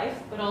my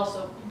life, but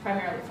also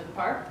primarily for the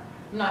park.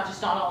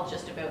 Not all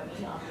just about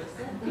me,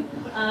 obviously.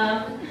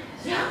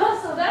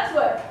 So that's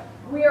what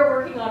we are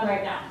working on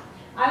right now.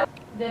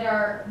 That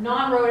are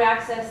non-road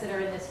access that are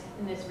in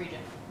this region.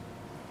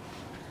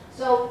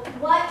 So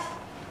what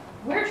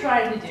we're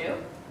trying to do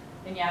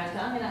in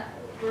Yavatang,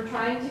 we're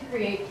trying to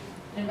create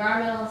an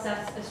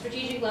a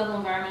strategic level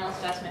environmental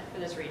assessment for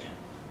this region.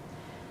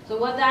 So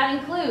what that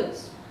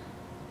includes,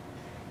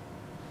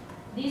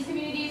 these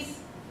communities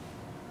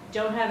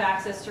don't have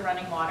access to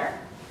running water.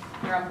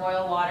 They're on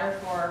boil water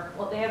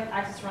they have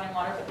access to running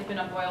water, but they've been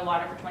on boil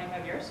water for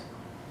 25 years.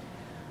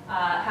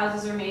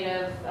 Houses are made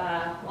of,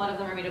 a lot of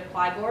them are made of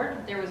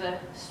plyboard. There was a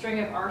string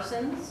of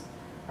arson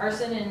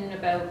in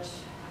about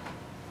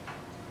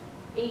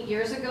 8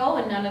 years ago,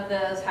 and none of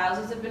those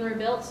houses have been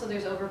rebuilt, so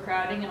there's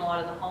overcrowding in a lot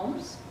of the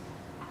homes.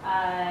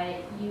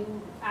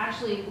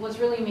 What's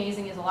really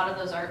amazing is a lot of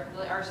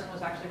the arson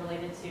was actually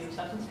related to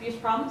substance abuse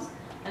problems,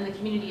 and the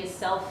community has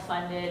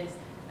self-funded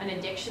an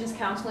addictions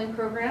counseling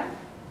program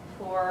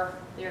for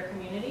their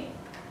community.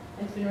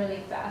 And it's been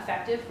really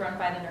effective, run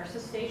by the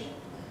nurses station.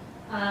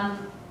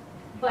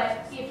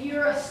 But if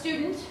you're a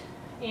student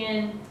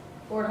in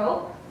Fort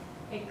Hope,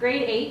 at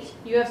grade 8,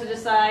 you have to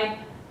decide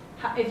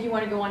if you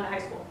want to go on to high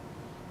school.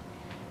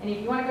 And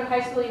if you want to go to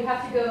high school, you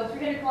have to go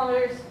 300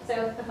 kilometers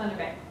south of Thunder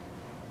Bay,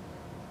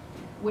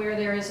 where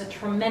there is a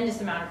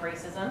tremendous amount of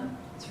racism.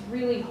 It's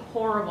really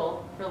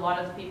horrible for a lot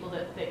of the people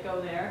that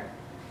go there.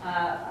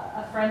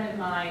 A friend of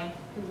mine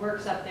who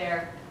works up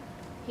there,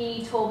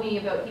 he told me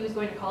about, he was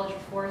going to college for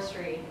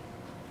forestry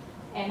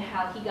and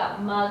how he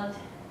got mugged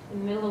in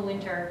the middle of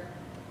winter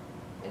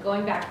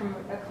going back from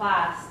a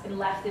class and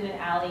left in an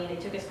alley. They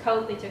took his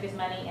coat, they took his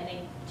money, and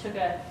they took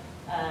a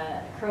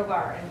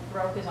crowbar and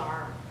broke his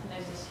arm. And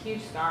there's this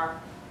huge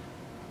scar.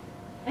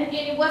 And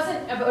it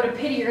wasn't about a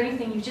pity or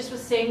anything. He just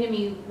was saying to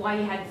me why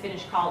he hadn't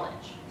finished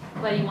college,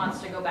 but he wants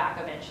to go back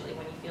eventually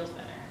when he feels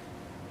better.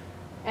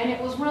 And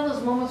it was one of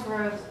those moments where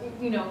I was,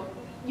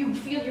 you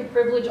feel your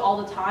privilege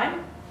all the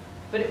time,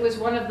 but it was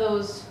one of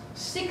those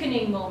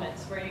sickening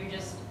moments where you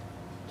just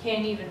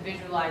can't even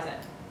visualize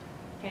it.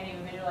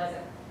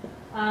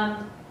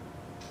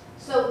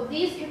 So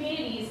these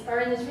communities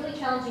are in this really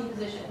challenging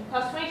position. It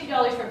costs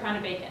 $22 for a pound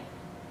of bacon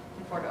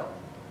in Fort Hope.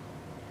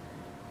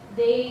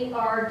 They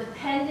are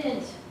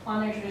dependent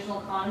on their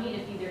traditional economy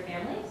to feed their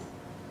families.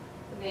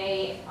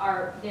 They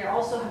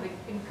also have an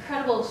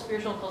incredible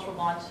spiritual and cultural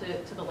bond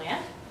to the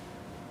land,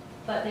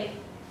 but they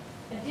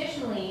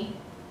additionally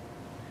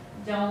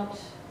they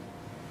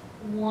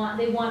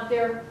want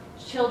their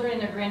children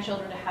and their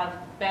grandchildren to have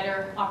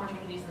better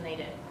opportunities than they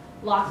did.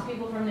 Lots of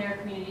people from their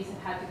communities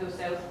have had to go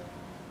south.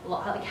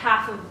 Like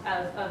half of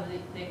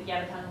the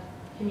Yavatang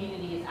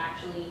community is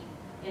actually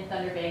in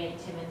Thunder Bay and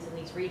Timmins and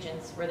these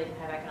regions where they can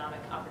have economic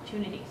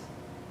opportunities.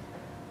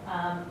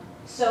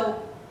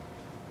 So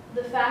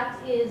the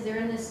fact is they're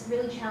in this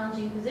really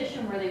challenging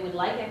position where they would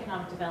like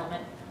economic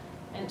development,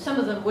 and some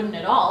of them wouldn't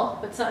at all,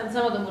 but some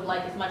of them would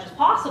like as much as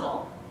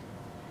possible.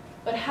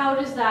 But what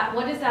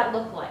does that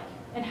look like?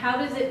 And how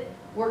does it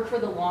work for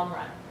the long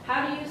run?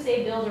 How do you,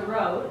 say, build a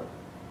road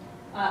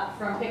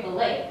from Pickle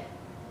Lake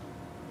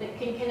that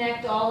can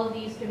connect all of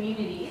these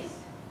communities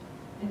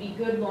and be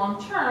good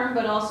long term,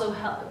 but also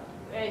help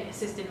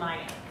assist in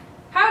mining?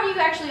 How do you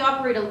actually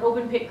operate an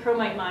open pit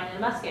chromite mine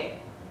in Muskeg?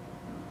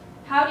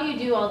 How do you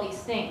do all these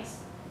things?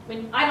 I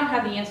mean, I don't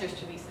have the answers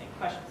to these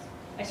questions.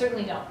 I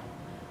certainly don't.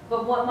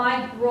 But what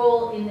my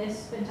role in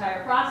this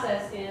entire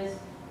process is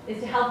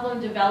to help them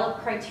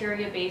develop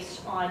criteria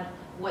based on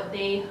what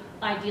they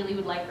ideally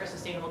would like for a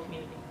sustainable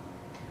community.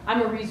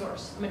 I'm a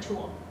resource, I'm a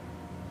tool.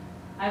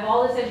 I have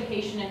all this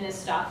education and this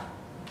stuff.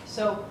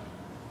 So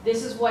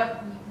this is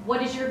what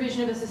is your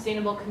vision of a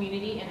sustainable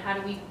community, and how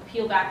do we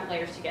peel back the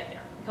layers to get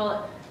there? We call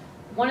it,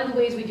 one of the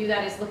ways we do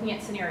that is looking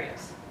at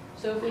scenarios.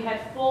 So if we had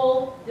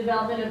full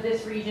development of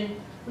this region,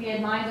 we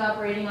had mines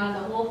operating on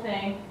the whole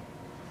thing,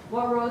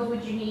 what roads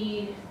would you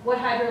need? What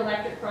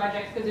hydroelectric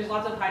projects, because there's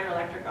lots of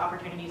hydroelectric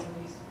opportunities in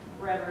these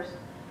rivers.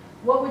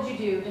 What would you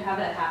do to have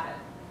that happen?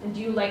 And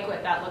do you like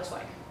what that looks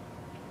like?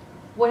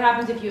 What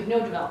happens if you have no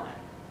development?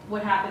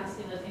 What happens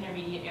in those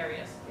intermediate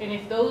areas? And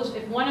if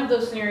one of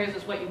those scenarios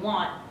is what you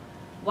want,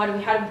 how do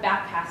we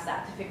back past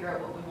that to figure out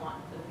what we want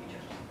for the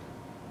future?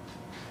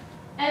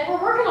 And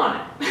we're working on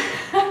it.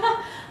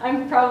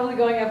 I'm probably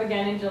going up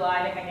again in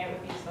July to hang out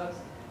with these folks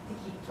to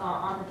keep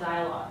on the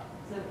dialogue.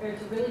 So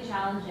it's really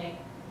challenging.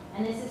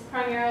 And this is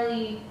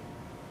primarily,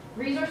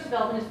 resource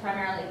development is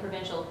primarily a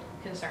provincial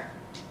concern.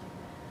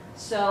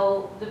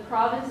 So the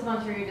province of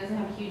Ontario doesn't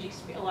have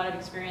a lot of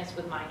experience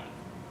with mining.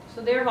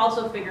 So they're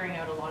also figuring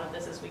out a lot of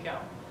this as we go.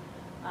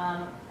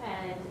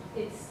 And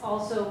it's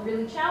also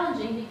really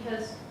challenging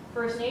because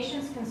First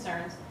Nations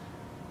concerns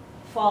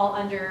fall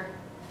under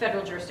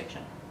federal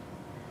jurisdiction.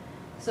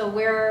 So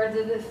where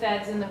the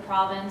feds in the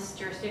province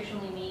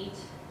jurisdictionally meet,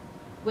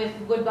 with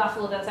wood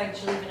buffalo, that's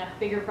actually even a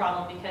bigger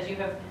problem because you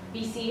have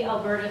BC,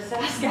 Alberta,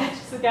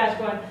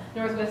 Saskatchewan,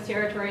 Northwest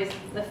Territories,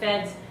 the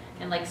feds,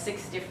 and like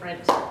 6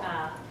 different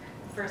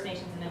First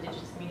Nations and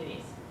Indigenous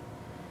communities.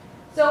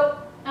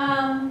 So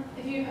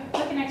if you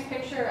look at the next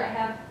picture, I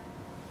have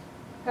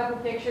a couple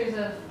pictures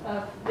of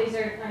these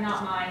are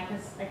not mine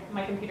because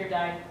my computer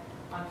died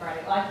on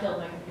Friday. Well, I killed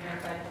my computer on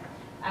Friday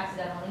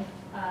accidentally.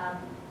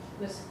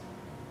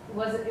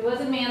 It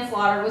wasn't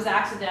manslaughter. It was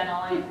accidental.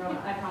 I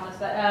promise.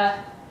 But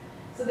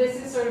so this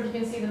is sort of, you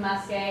can see the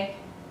Musquet.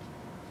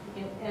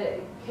 You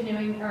can,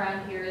 canoeing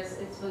around here it's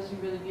supposed to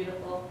be really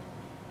beautiful.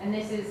 And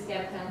this is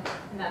Gebetown,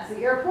 and that's the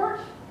airport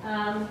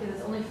because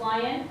it's only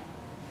fly-in.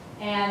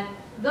 And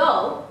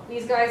though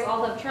these guys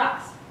all have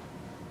trucks,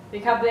 they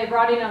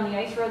brought in on the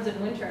ice roads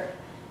in winter,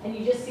 and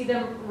you just see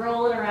them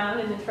rolling around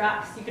in the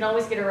trucks. You can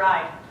always get a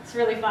ride. It's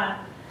really fun.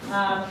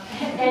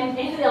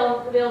 And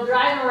they'll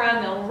drive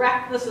around, they'll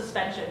wreck the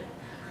suspension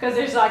because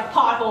there's like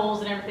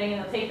potholes and everything,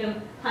 and they'll take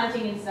them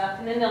hunting and stuff,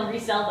 and then they'll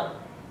resell them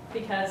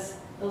because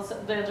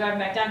they'll drive them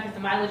back down because the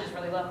mileage is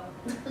really low.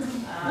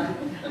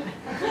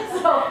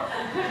 So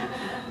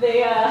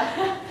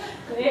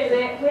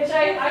which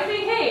I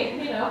think, hey,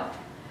 you know,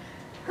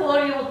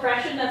 colonial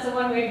oppression, that's the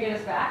one way to get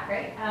us back,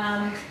 right?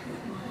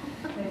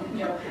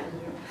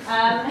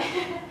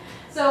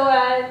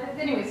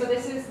 Anyway, so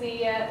this is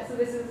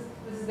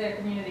their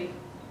community.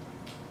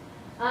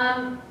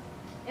 And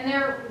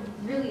they're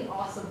really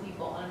awesome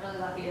people, and I'm really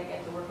lucky to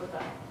get to work with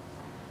them.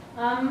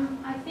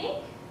 I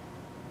think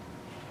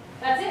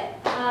that's it.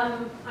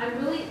 I'm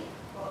really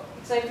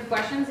excited for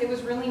questions. It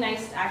was really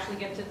nice to actually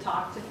get to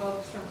talk to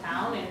folks from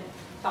town and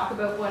talk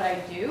about what I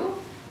do.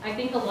 I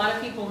think a lot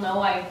of people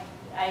know I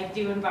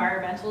do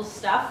environmental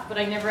stuff, but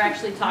I never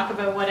actually talk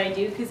about what I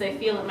do because I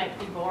feel it might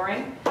be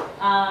boring.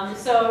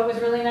 So it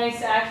was really nice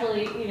to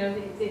actually, you know,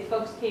 the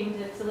folks came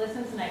to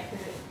listen tonight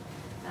because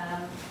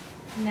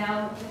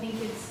now I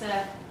think it's,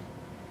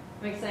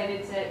 I'm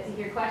excited to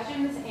hear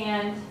questions,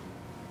 and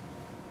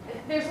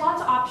there's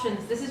lots of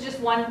options. This is just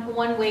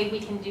one way we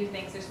can do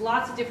things. There's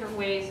lots of different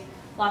ways,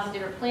 lots of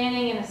different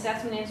planning and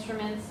assessment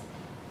instruments,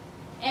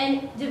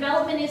 and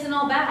development isn't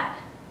all bad.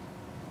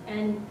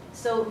 And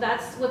so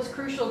that's what's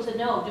crucial to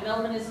know.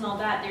 Development isn't all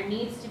bad. There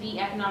needs to be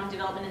economic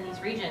development in these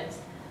regions.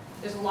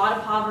 There's a lot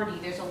of poverty.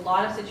 There's a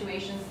lot of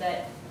situations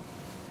that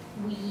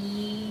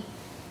we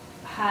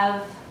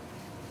have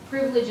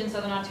privilege in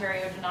Southern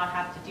Ontario to not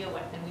have to deal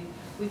with, and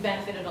we've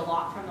benefited a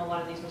lot from a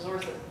lot of these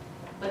resources.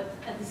 But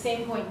at the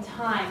same point in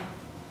time,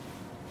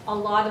 a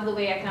lot of the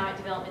way economic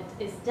development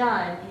is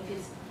done,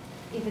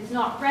 if it's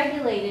not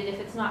regulated, if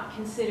it's not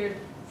considered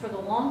for the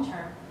long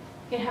term,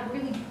 can have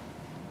really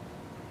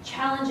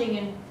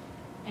challenging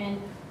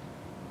and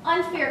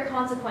unfair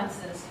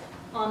consequences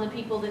on the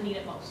people that need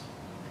it most.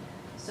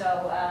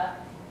 So,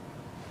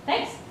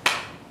 thanks.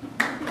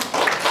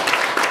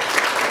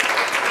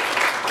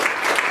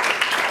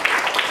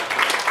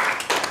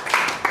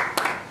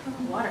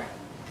 Water.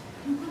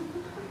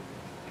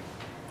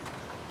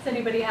 Does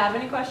anybody have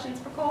any questions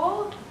for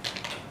Cole?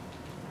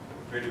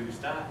 Where do we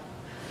start?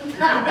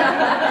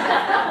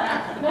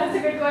 That's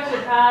a good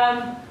question.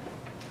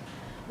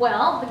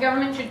 Well, the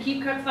government should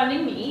keep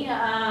funding me.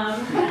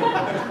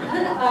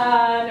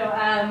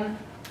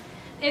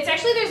 It's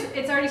actually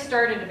it's already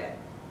started a bit.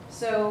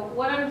 So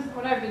what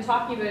I've been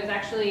talking about is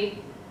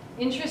actually,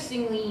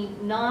 interestingly,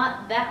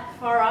 not that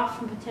far off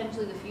from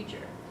potentially the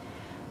future.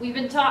 We've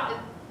been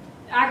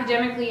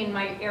academically in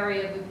my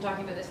area, we've been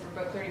talking about this for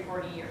about 30,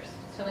 40 years.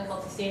 Something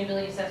called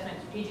sustainability assessment,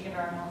 strategic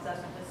environmental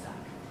assessment, this stuff.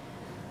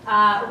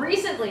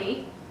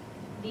 Recently,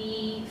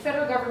 the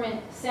federal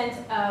government sent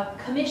a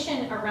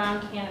commission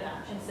around Canada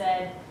and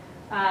said,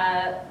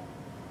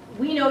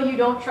 we know you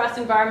don't trust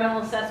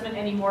environmental assessment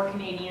anymore,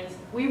 Canadians.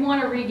 We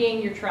want to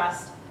regain your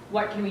trust.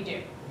 What can we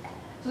do?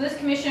 So this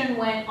commission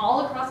went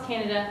all across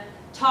Canada,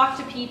 talked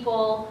to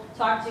people,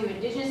 talked to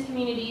Indigenous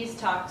communities,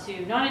 talked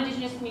to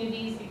non-Indigenous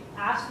communities,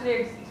 asked for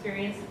their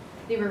experience.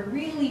 They were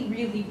really,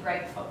 really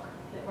bright folk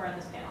that were on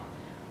this panel.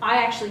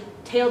 I actually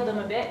tailed them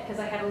a bit because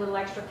I had a little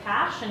extra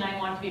cash and I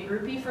wanted to be a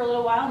groupie for a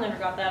little while, never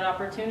got that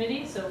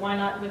opportunity, so why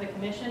not with a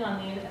commission on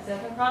the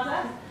assessment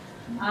process?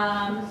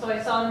 So I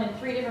saw them in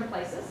 3 different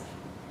places,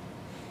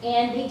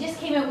 and they just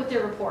came out with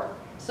their report.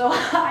 So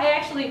I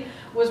actually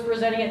was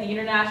presenting at the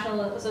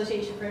International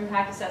Association for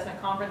Impact Assessment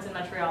Conference in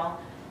Montreal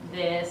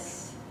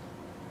this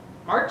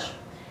March,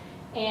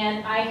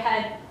 and I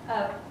had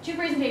 2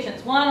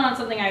 presentations, one on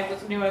something I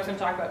knew I was going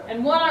to talk about,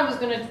 and one I was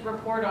going to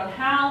report on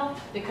how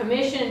the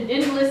Commission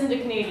didn't listen to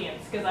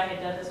Canadians, because I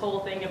had done this whole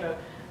thing about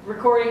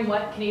recording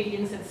what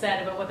Canadians had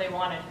said about what they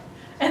wanted.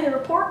 And the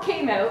report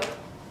came out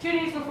 2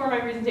 days before my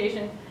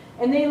presentation,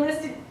 and they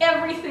listed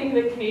everything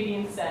that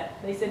Canadians said.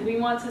 They said, we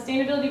want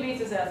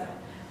sustainability-based assessment,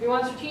 we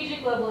want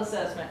strategic level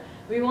assessment,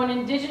 we want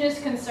Indigenous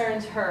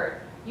concerns heard.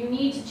 You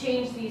need to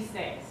change these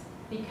things,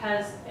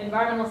 because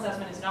environmental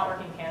assessment is not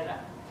working in Canada.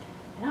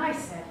 And I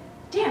said,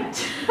 damn it.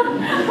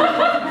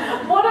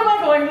 What am I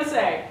going to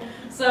say?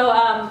 So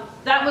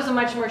that was a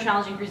much more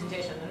challenging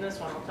presentation than this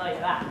one, I'll tell you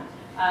that.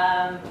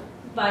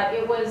 But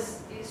it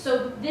was,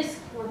 so this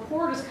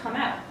report has come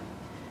out.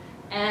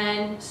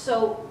 And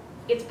so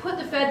it's put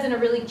the feds in a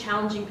really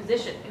challenging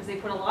position because they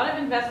put a lot of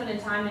investment and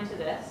time into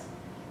this,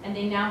 and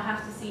they now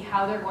have to see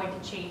how they're going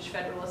to change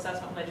federal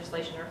assessment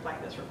legislation to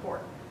reflect this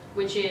report,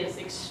 which is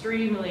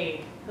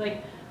extremely,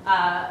 like,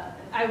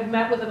 I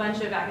met with a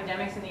bunch of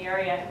academics in the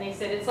area, and they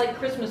said, it's like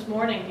Christmas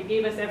morning. You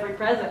gave us every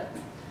present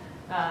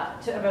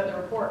about the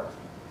report.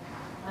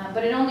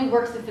 But it only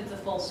works if it's a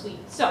full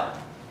suite. So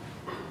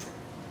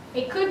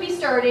it could be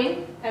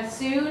starting as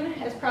soon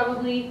as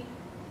probably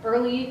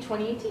early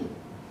 2018,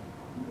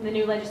 the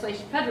new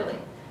legislation federally.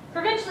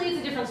 Provincially, it's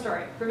a different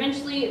story.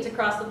 Provincially, it's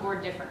across the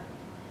board different.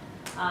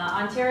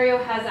 Ontario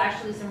has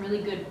actually some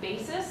really good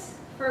basis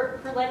for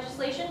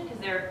legislation, because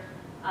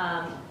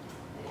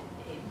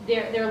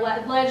their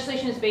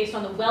legislation is based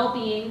on the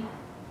well-being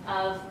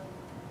of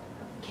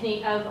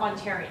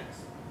Ontarians,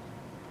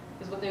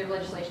 is what their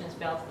legislation is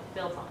built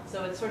on.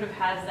 So it sort of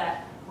has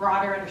that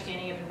broader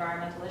understanding of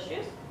environmental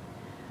issues.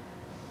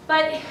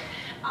 But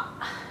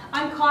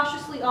I'm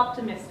cautiously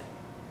optimistic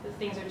that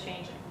things are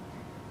changing.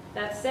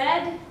 That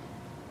said,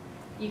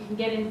 you can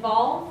get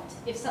involved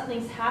if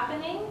something's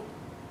happening.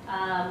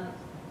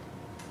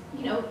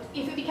 You know,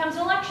 if it becomes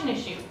an election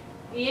issue,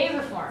 EA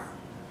reform,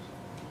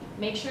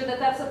 make sure that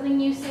that's something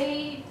you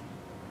say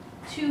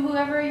to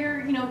whoever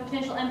your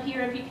potential MP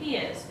or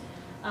MPP is.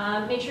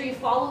 Make sure you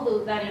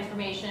follow that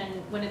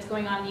information when it's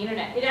going on the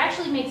internet. It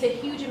actually makes a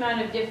huge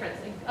amount of difference,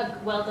 a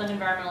well-done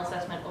environmental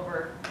assessment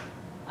over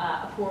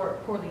a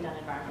poorly done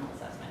environmental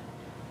assessment.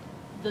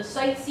 The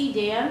Site C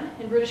Dam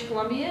in British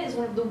Columbia is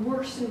one of the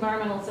worst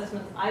environmental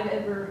assessments I've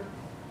ever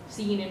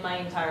seen in my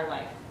entire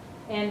life.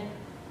 And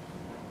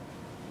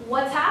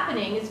what's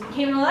happening is it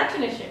became an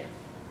election issue.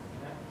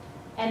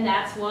 And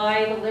that's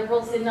why the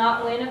Liberals did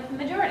not win a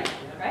majority,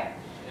 right?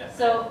 Yeah.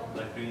 So,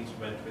 like Greens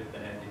went with the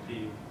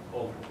NDP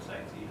over the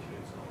Site C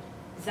issue. So.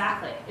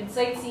 Exactly. And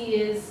Site C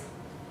is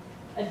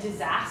a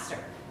disaster.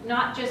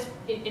 Not just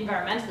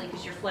environmentally,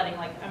 because you're flooding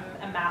like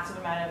a massive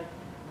amount of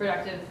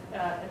productive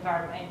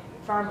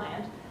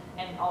farmland,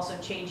 and also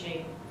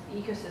changing the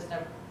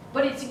ecosystem.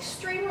 But it's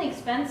extremely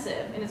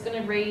expensive, and it's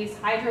going to raise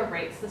hydro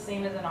rates the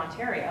same as in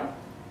Ontario.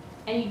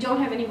 And you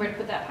don't have anywhere to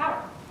put that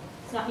power.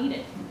 It's not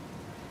needed.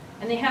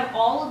 And they have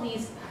all of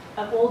these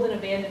old and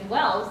abandoned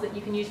wells that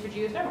you can use for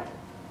geothermal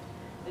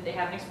that they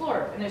haven't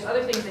explored. And there's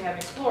other things they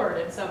haven't explored.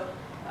 And so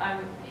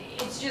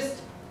it's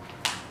just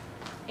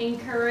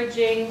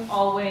encouraging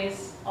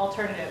always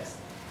alternatives.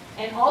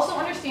 And also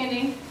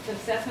understanding that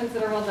assessments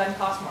that are well done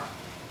cost more.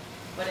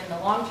 But in the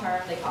long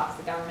term, they cost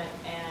the government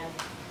and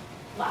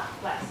less.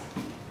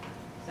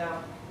 So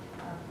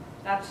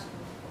that's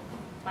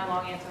my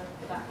long answer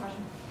to that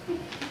question.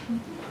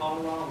 How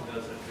long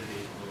does a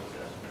traditional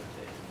assessment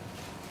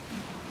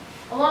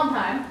take? A long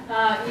time,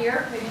 a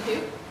year, maybe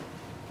 2,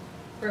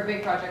 for a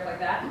big project like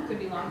that. Could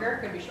be longer,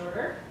 could be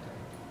shorter.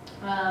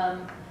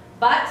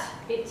 But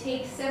it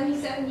takes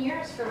 77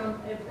 years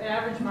from an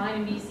average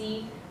mine in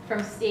BC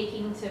from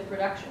staking to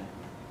production.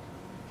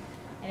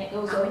 And it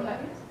goes over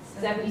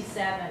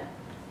 77.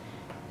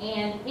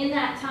 And in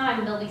that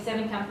time, there'll be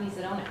 7 companies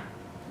that own it.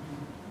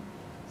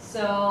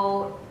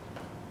 So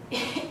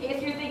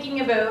if you're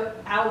thinking about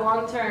how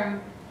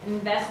long-term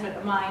investment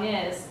a mine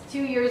is,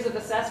 2 years of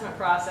assessment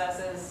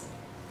processes,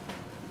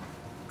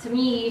 to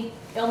me,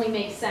 it only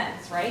makes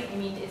sense, right? I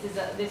mean,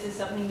 this is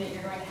something that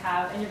you're going to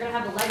have, and you're going to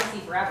have the legacy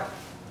forever.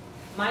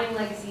 Mining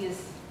legacy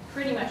is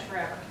pretty much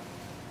forever.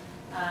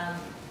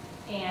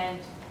 And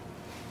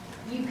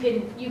you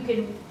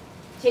can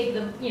take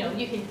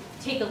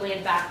the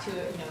land back to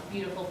a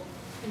beautiful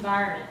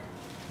environment,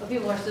 but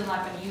people are still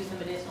not going to use the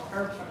medicinal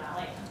herbs from that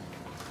land.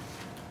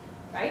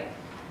 Right?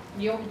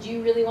 Do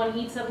you really want to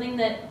eat something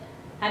that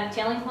had a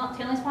tailings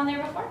pond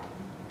there before?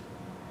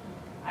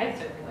 I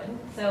certainly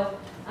wouldn't. So,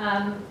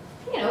 I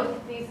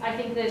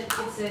think that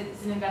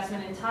it's an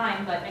investment in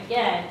time, but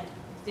again,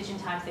 stitching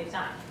time saves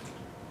time.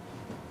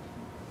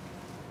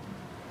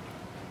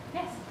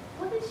 Yes?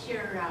 What is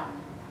your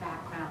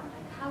background?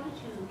 Like, how did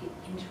you get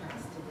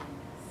interested in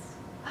this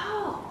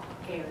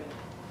area?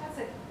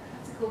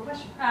 That's a cool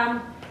question.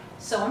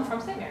 So I'm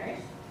from St. Mary's.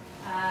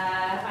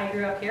 I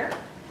grew up here.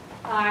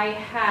 I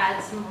had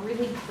some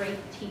really great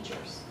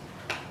teachers.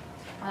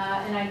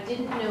 And I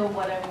didn't know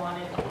what I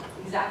wanted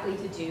exactly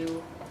to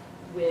do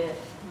with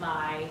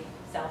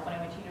myself when I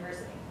went to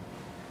university.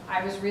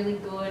 I was really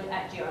good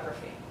at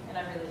geography, and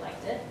I really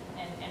liked it,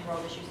 and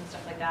world issues and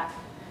stuff like that.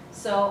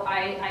 So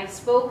I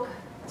spoke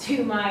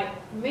to my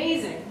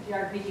amazing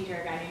geography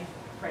teacher, a guy named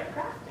Fred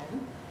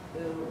Crafton,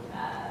 who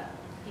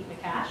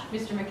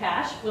Mr.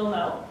 McCash will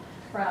know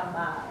from,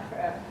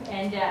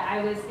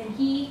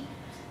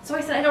 so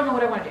I said, I don't know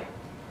what I want to do.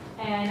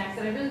 And I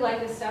said, I really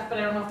like this stuff, but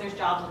I don't know if there's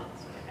jobs in it.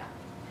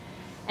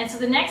 And so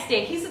the next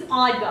day, he's an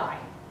odd guy,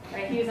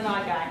 right? He was an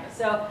odd guy.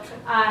 So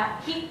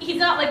he's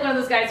not like one of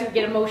those guys who would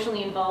get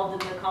emotionally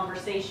involved in the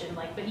conversation,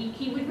 but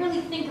he would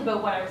really think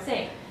about what I was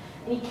saying.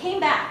 And he came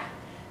back,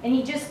 and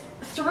he just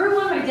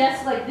threw on my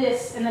desk like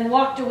this, and then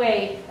walked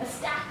away, a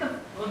stack of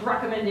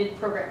recommended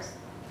programs.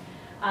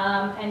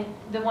 And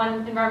the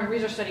one, Environment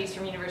Resource Studies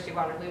from University of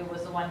Waterloo,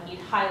 was the one he'd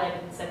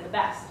highlighted and said the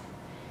best.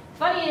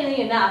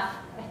 Funnily enough,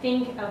 I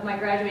think of my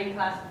graduating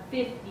class of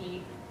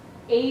 50,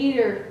 8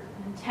 or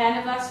 10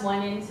 of us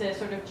went into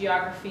sort of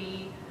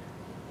geography,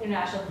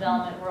 international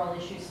development, world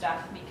issue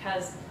stuff,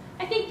 because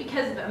I think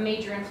because of a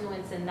major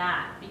influence in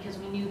that, because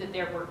we knew that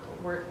there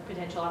were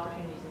potential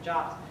opportunities and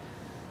jobs.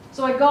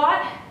 So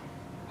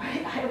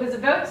I was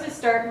about to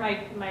start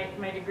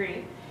my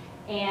degree,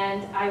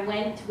 and I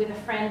went with a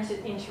friend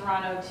in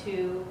Toronto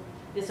to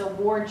this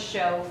award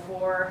show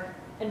for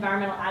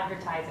environmental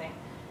advertising.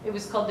 It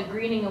was called the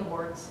Greening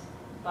Awards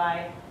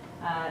by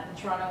the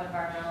Toronto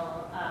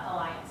Environmental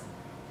Alliance.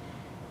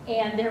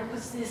 And there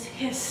was this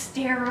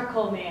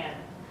hysterical man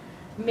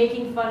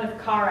making fun of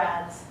car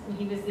ads. And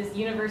he was this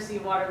University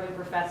of Waterloo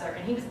professor,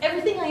 and he was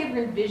everything I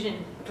ever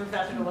envisioned a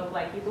professor to look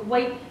like. He had the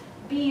white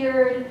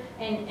beard,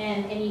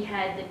 and he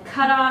had the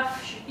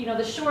cutoff,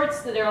 the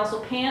shorts that are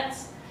also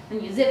pants,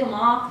 and you zip them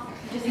off,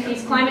 just in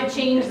case climate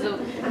change, the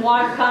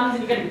water comes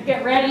and you gotta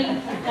get ready.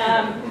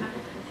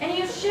 And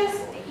he was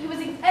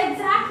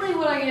exactly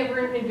what I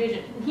ever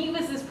envisioned. He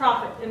was this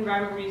prof at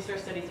Environmental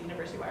Resource Studies at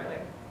University of Waterloo.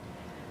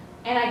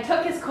 And I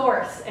took his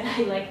course, and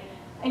I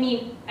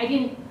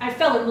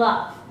fell in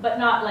love, but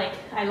not like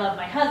I love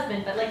my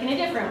husband, but like in a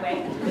different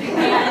way.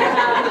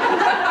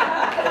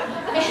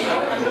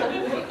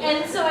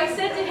 And so I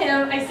said to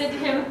him,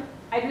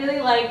 I'd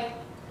really like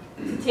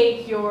to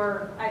take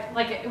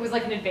it was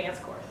like an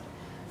advanced course.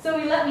 So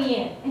he let me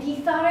in, and he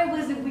thought I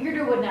was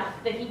weirdo enough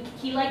that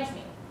he liked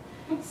me.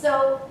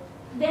 So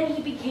then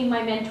he became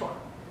my mentor.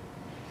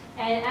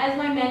 And as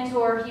my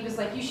mentor, he was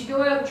like, you should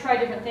go out and try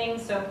different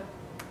things. So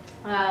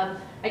I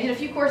did a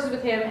few courses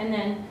with him, and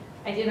then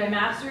I did my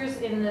master's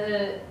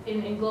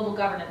in global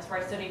governance, where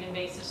I studied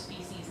invasive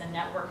species and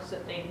networks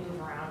that they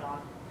move around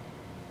on.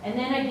 And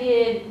then I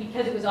did,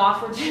 because it was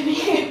offered to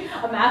me,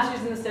 a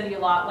master's in the study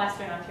of law at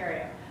Western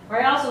Ontario,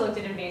 where I also looked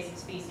at invasive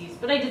species,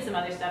 but I did some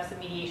other stuff, some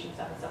mediation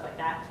stuff and stuff like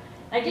that.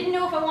 And I didn't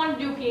know if I wanted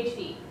to do a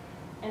PhD.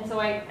 And so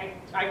I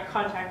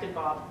contacted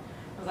Bob.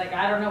 I was like,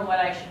 I don't know what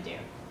I should do.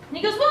 And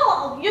he goes,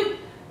 well,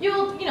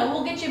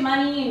 we'll get you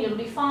money and you'll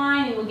be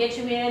fine and we'll get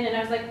you in. And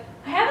I was like,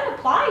 I haven't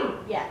applied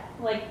yet.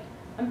 Like,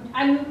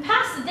 I'm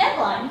past the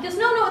deadline. He goes,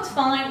 no, it's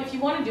fine. If you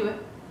want to do it,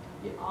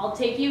 I'll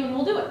take you and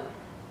we'll do it.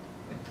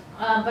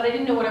 But I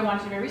didn't know what I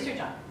wanted to do my research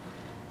on.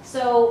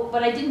 So,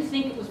 but I didn't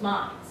think it was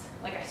mines.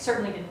 Like, I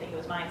certainly didn't think it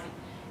was mines.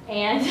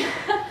 And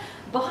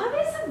Bob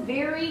is a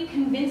very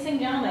convincing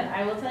gentleman,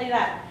 I will tell you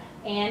that.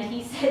 And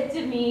he said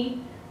to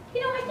me,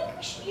 I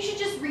think you should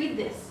just read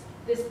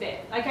this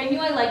bit. Like, I knew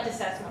I liked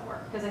assessment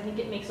work because I think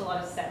it makes a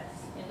lot of sense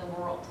in the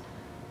world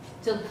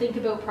to think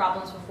about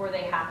problems before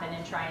they happen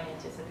and try and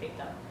anticipate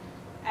them.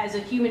 As a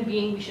human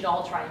being, we should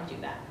all try and do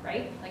that,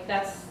 right? Like,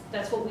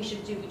 that's what we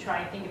should do. We try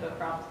and think about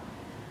problems.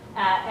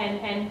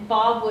 And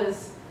Bob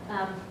was,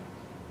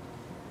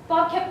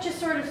 Bob kept just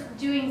sort of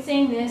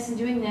saying this and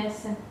doing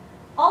this, and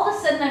all of a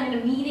sudden I'm in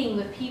a meeting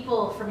with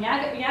people from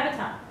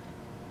Yabaton.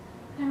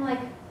 And I'm like,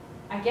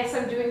 I guess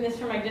I'm doing this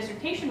for my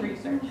dissertation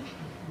research.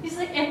 He's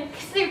like, and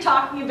they're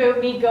talking about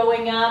me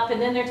going up,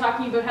 and then they're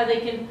talking about how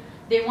they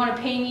want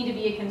to pay me to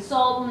be a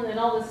consultant and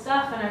all this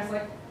stuff, and I was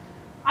like,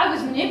 I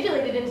was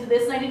manipulated into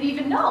this and I didn't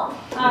even know.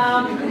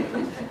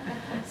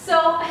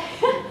 So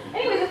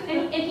anyways,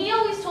 and he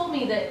always told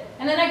me that,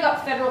 and then I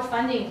got federal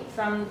funding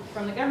from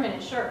the government in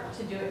Sherp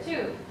to do it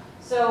too.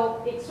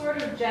 So it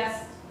sort of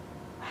just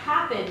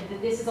happened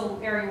that this is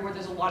an area where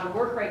there's a lot of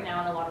work right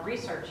now and a lot of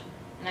research.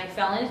 And I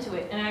fell into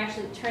it, and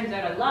actually it turns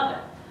out I love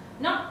it.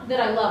 Not that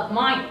I love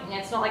mining,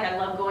 it's not like I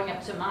love going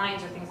up to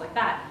mines or things like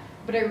that,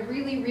 but I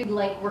really, really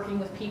like working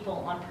with people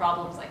on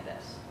problems like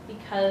this,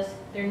 because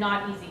they're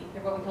not easy.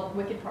 They're what we call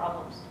wicked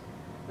problems,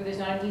 where there's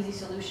not an easy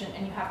solution,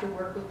 and you have to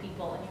work with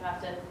people, and you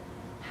have to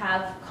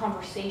have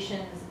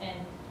conversations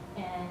and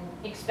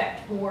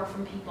expect more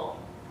from people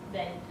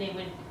than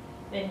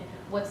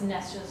what's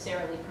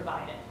necessarily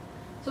provided.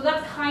 So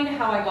that's kind of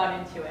how I got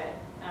into it.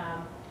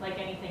 Like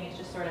anything, it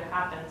just sort of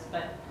happens,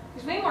 but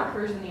there's way more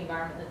careers in the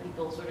environment than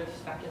people sort of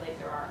speculate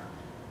there are.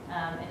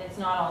 And it's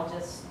not all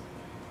just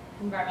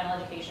environmental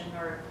education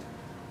or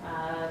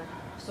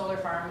solar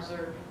farms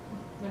or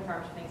wind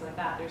farms or things like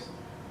that. There's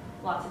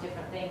lots of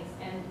different things.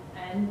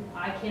 And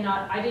I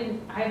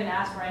haven't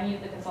asked for any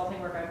of the consulting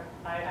work.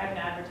 I haven't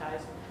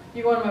advertised. If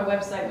you go to my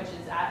website, which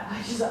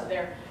is up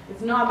there,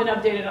 it's not been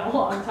updated in a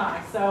long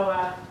time. So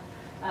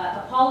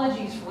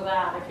apologies for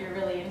that if you're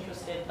really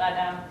interested. But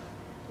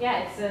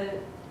yeah,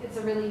 it's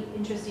a really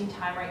interesting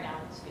time right now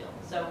in this field.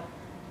 So,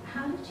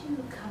 how did you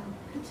come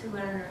to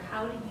learn, or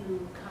how do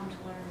you come to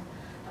learn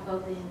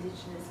about the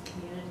Indigenous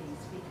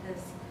communities?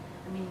 Because,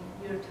 I mean,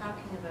 you're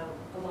talking about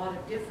a lot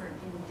of different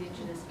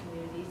Indigenous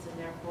communities and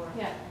therefore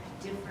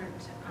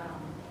different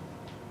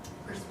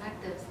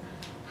perspectives.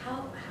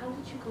 How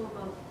did you go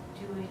about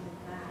doing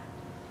that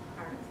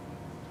part of things?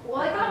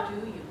 Well, how do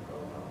you go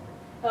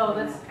about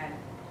that's kind of,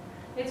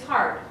 it's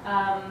hard.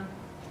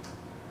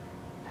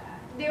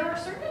 There are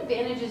certain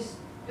advantages.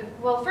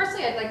 Well,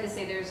 firstly, I'd like to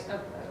say there's a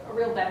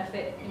real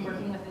benefit in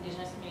working with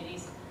Indigenous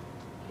communities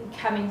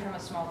coming from a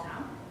small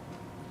town.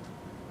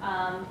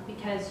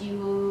 Because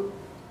a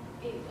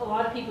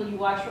lot of people you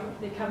watch,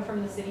 they come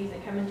from the cities,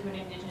 they come into an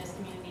Indigenous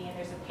community, and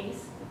there's a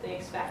pace that they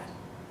expect.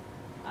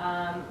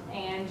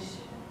 And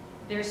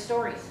there's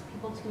stories,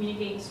 people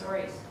communicating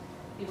stories.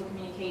 people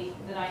communicate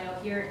that I know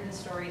here in the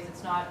stories.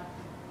 It's not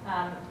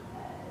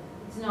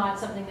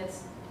something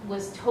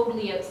was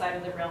totally outside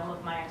of the realm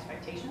of my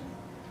expectations.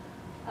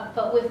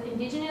 But with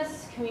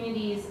Indigenous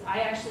communities, I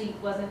actually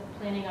wasn't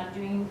planning on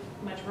doing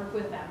much work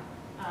with them.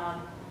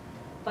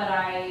 But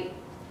I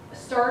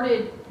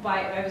started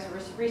I was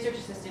a research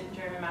assistant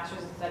during my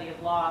master's in study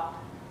of law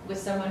with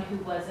someone who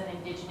was an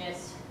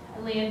Indigenous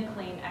land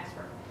claim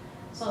expert.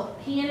 So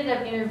he ended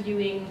up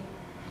interviewing,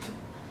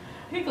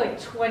 I think,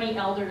 like 20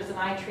 elders, and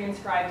I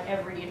transcribed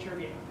every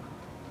interview.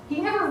 He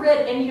never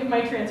read any of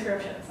my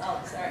transcriptions.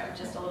 Oh, sorry, I'm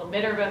just a little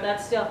bitter about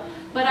that still.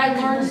 But I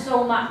learned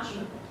so much.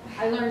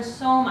 I learned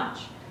so much.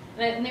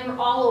 And they were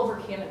all over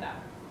Canada.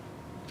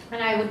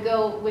 And I would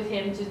go with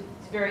him to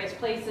various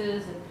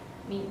places and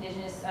meet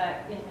Indigenous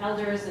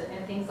elders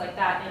and things like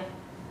that. And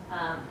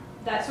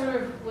that sort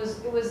of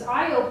was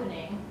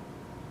eye-opening.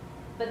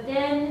 But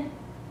then,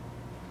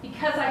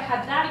 because I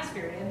had that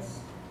experience,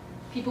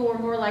 people were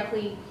more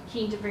likely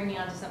keen to bring me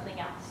onto something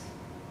else.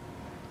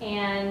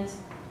 And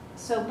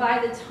so by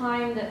the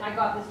time that I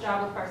got this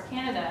job with Parks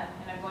Canada,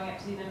 and I'm going up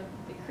to see the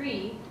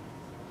Cree,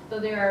 though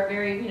there are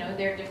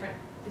there are different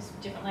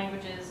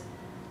languages,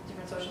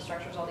 different social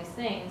structures, all these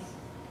things,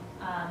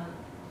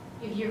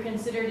 if you're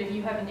considered, if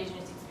you have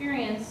Indigenous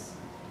experience,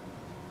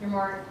 you're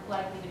more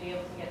likely to be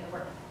able to get the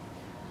work.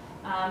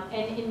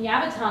 And in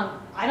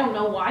Yabatong, I don't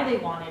know why they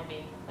wanted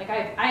me. Like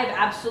I have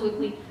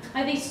absolutely,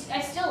 I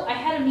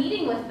had a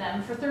meeting with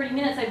them for 30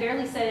 minutes. I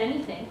barely said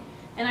anything,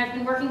 and I've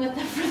been working with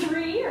them for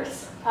 3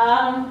 years.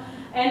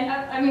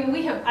 I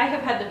mean, I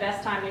have had the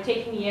best time. They're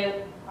taking me out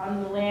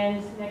on the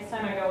land next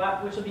time I go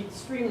up, which will be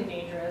extremely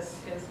dangerous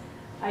because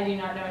I do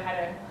not know how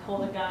to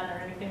hold a gun or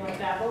anything like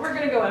that. But we're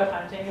going to go out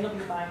hunting. It'll be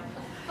fine.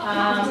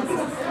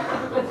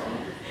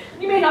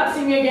 You may not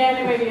see me again.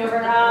 It may be over.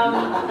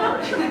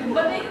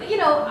 But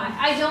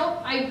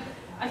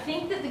I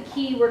think that the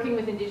key working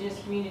with Indigenous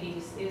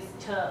communities is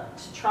to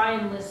try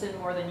and listen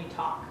more than you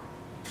talk.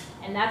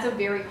 And that's a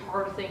very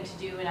hard thing to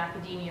do in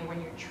academia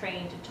when you're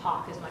trained to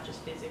talk as much as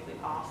physically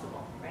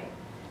possible, right?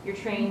 You're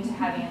trained to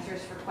have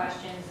answers for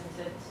questions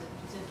and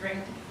to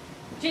bring,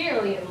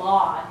 particularly in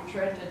law,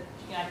 you're trying to,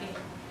 I think,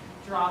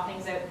 draw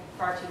things out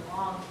far too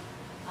long.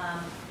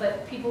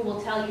 But people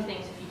will tell you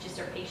things if you just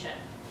are patient.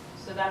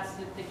 So that's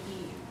the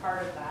key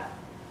part of that.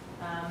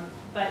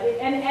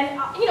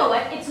 You know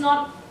what? It's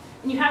not.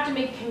 You have to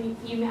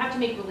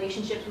make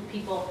relationships with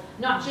people,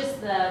 not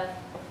just the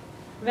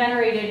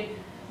venerated.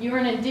 You're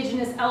an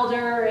Indigenous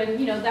elder,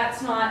 and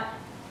that's not.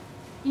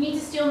 You need to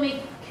still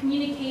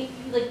communicate,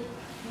 like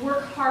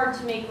work hard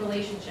to make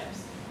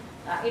relationships.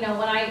 When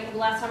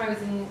last time I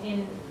was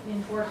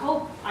in Fort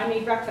Hope, I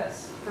made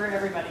breakfast for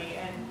everybody,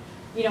 and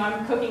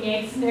I'm cooking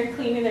eggs and they're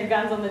cleaning their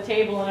guns on the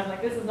table, and I'm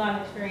like, this is not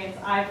an experience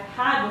I've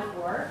had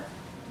before.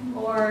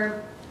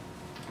 Or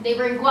they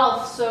were in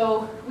Guelph,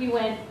 so we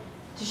went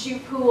to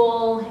shoot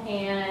pool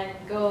and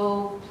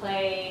go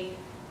play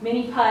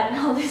mini putt and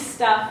all this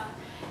stuff.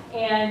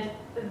 And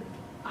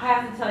I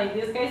have to tell you,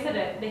 these guys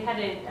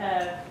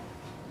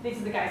these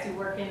are the guys who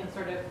work in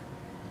sort of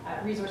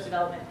resource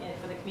development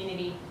for the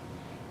community,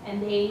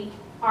 and they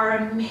are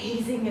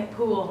amazing at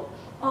pool.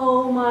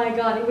 Oh my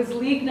God, it was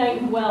league night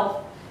in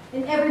Guelph,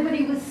 and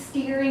everybody was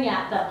staring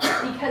at them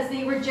because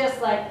they were just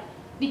like,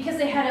 because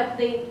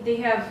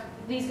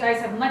these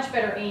guys have much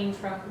better aim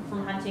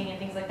from hunting and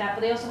things like that,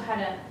 but they also had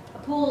a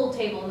pool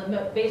table in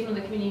the basement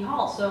of the community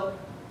hall. So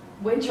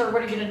winter,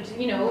 what are you going to do?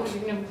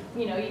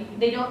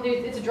 They don't.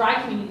 It's a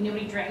dry community.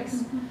 Nobody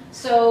drinks.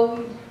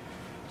 So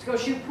to go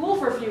shoot pool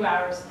for a few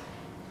hours.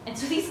 And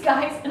so these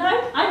guys, and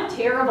I'm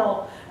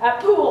terrible at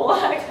pool,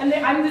 and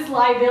I'm this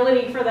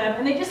liability for them,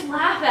 and they just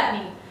laugh at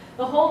me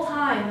the whole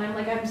time. And I'm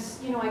like, I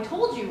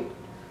told you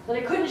that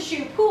I couldn't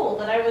shoot pool.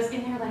 That I was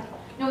in there like,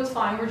 no, it's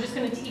fine. We're just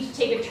going to each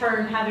take a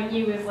turn having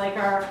you as like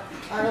our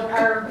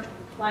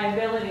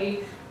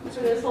liability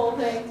for this whole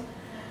thing.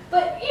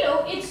 But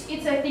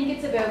I think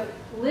it's about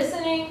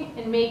listening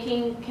and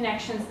making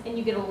connections, and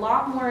you get a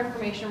lot more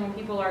information when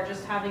people are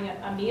just having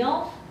a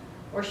meal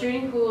or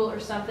shooting pool or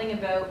something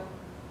about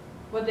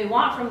what they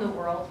want from the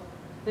world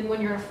than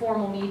when you're in a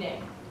formal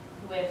meeting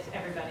with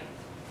everybody.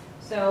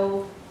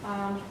 So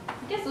I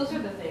guess those are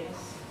the things.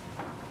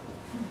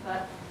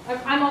 But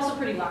I'm also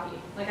pretty lucky.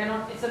 Like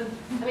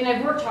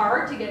I've worked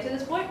hard to get to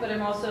this point, but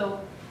I'm also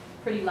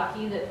pretty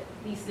lucky that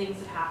these things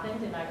have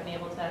happened and I've been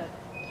able to.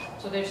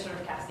 So they're sort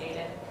of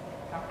cascaded.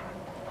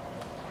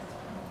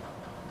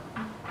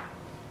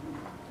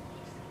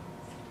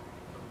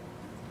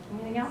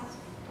 Anything else?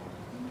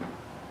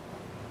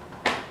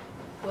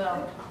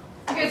 Well,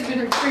 you guys have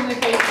been extremely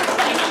patient.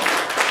 Thank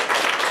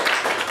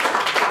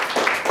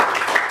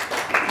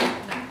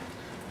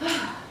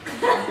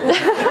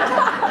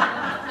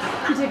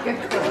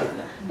you.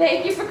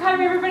 Thank you for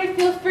coming, everybody.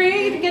 Feel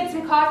free to get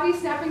some coffee.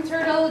 Snapping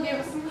Turtle will give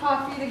us some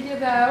coffee to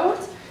give out.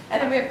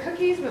 And then we have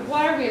cookies, we have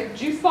water, we have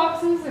juice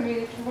boxes. I mean,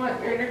 if you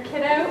want your inner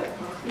kid out,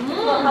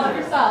 well, help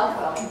yourself.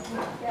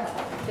 Yeah.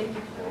 Thank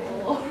you.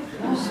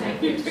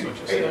 Thank you.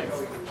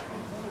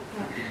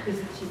 Is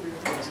it cheaper?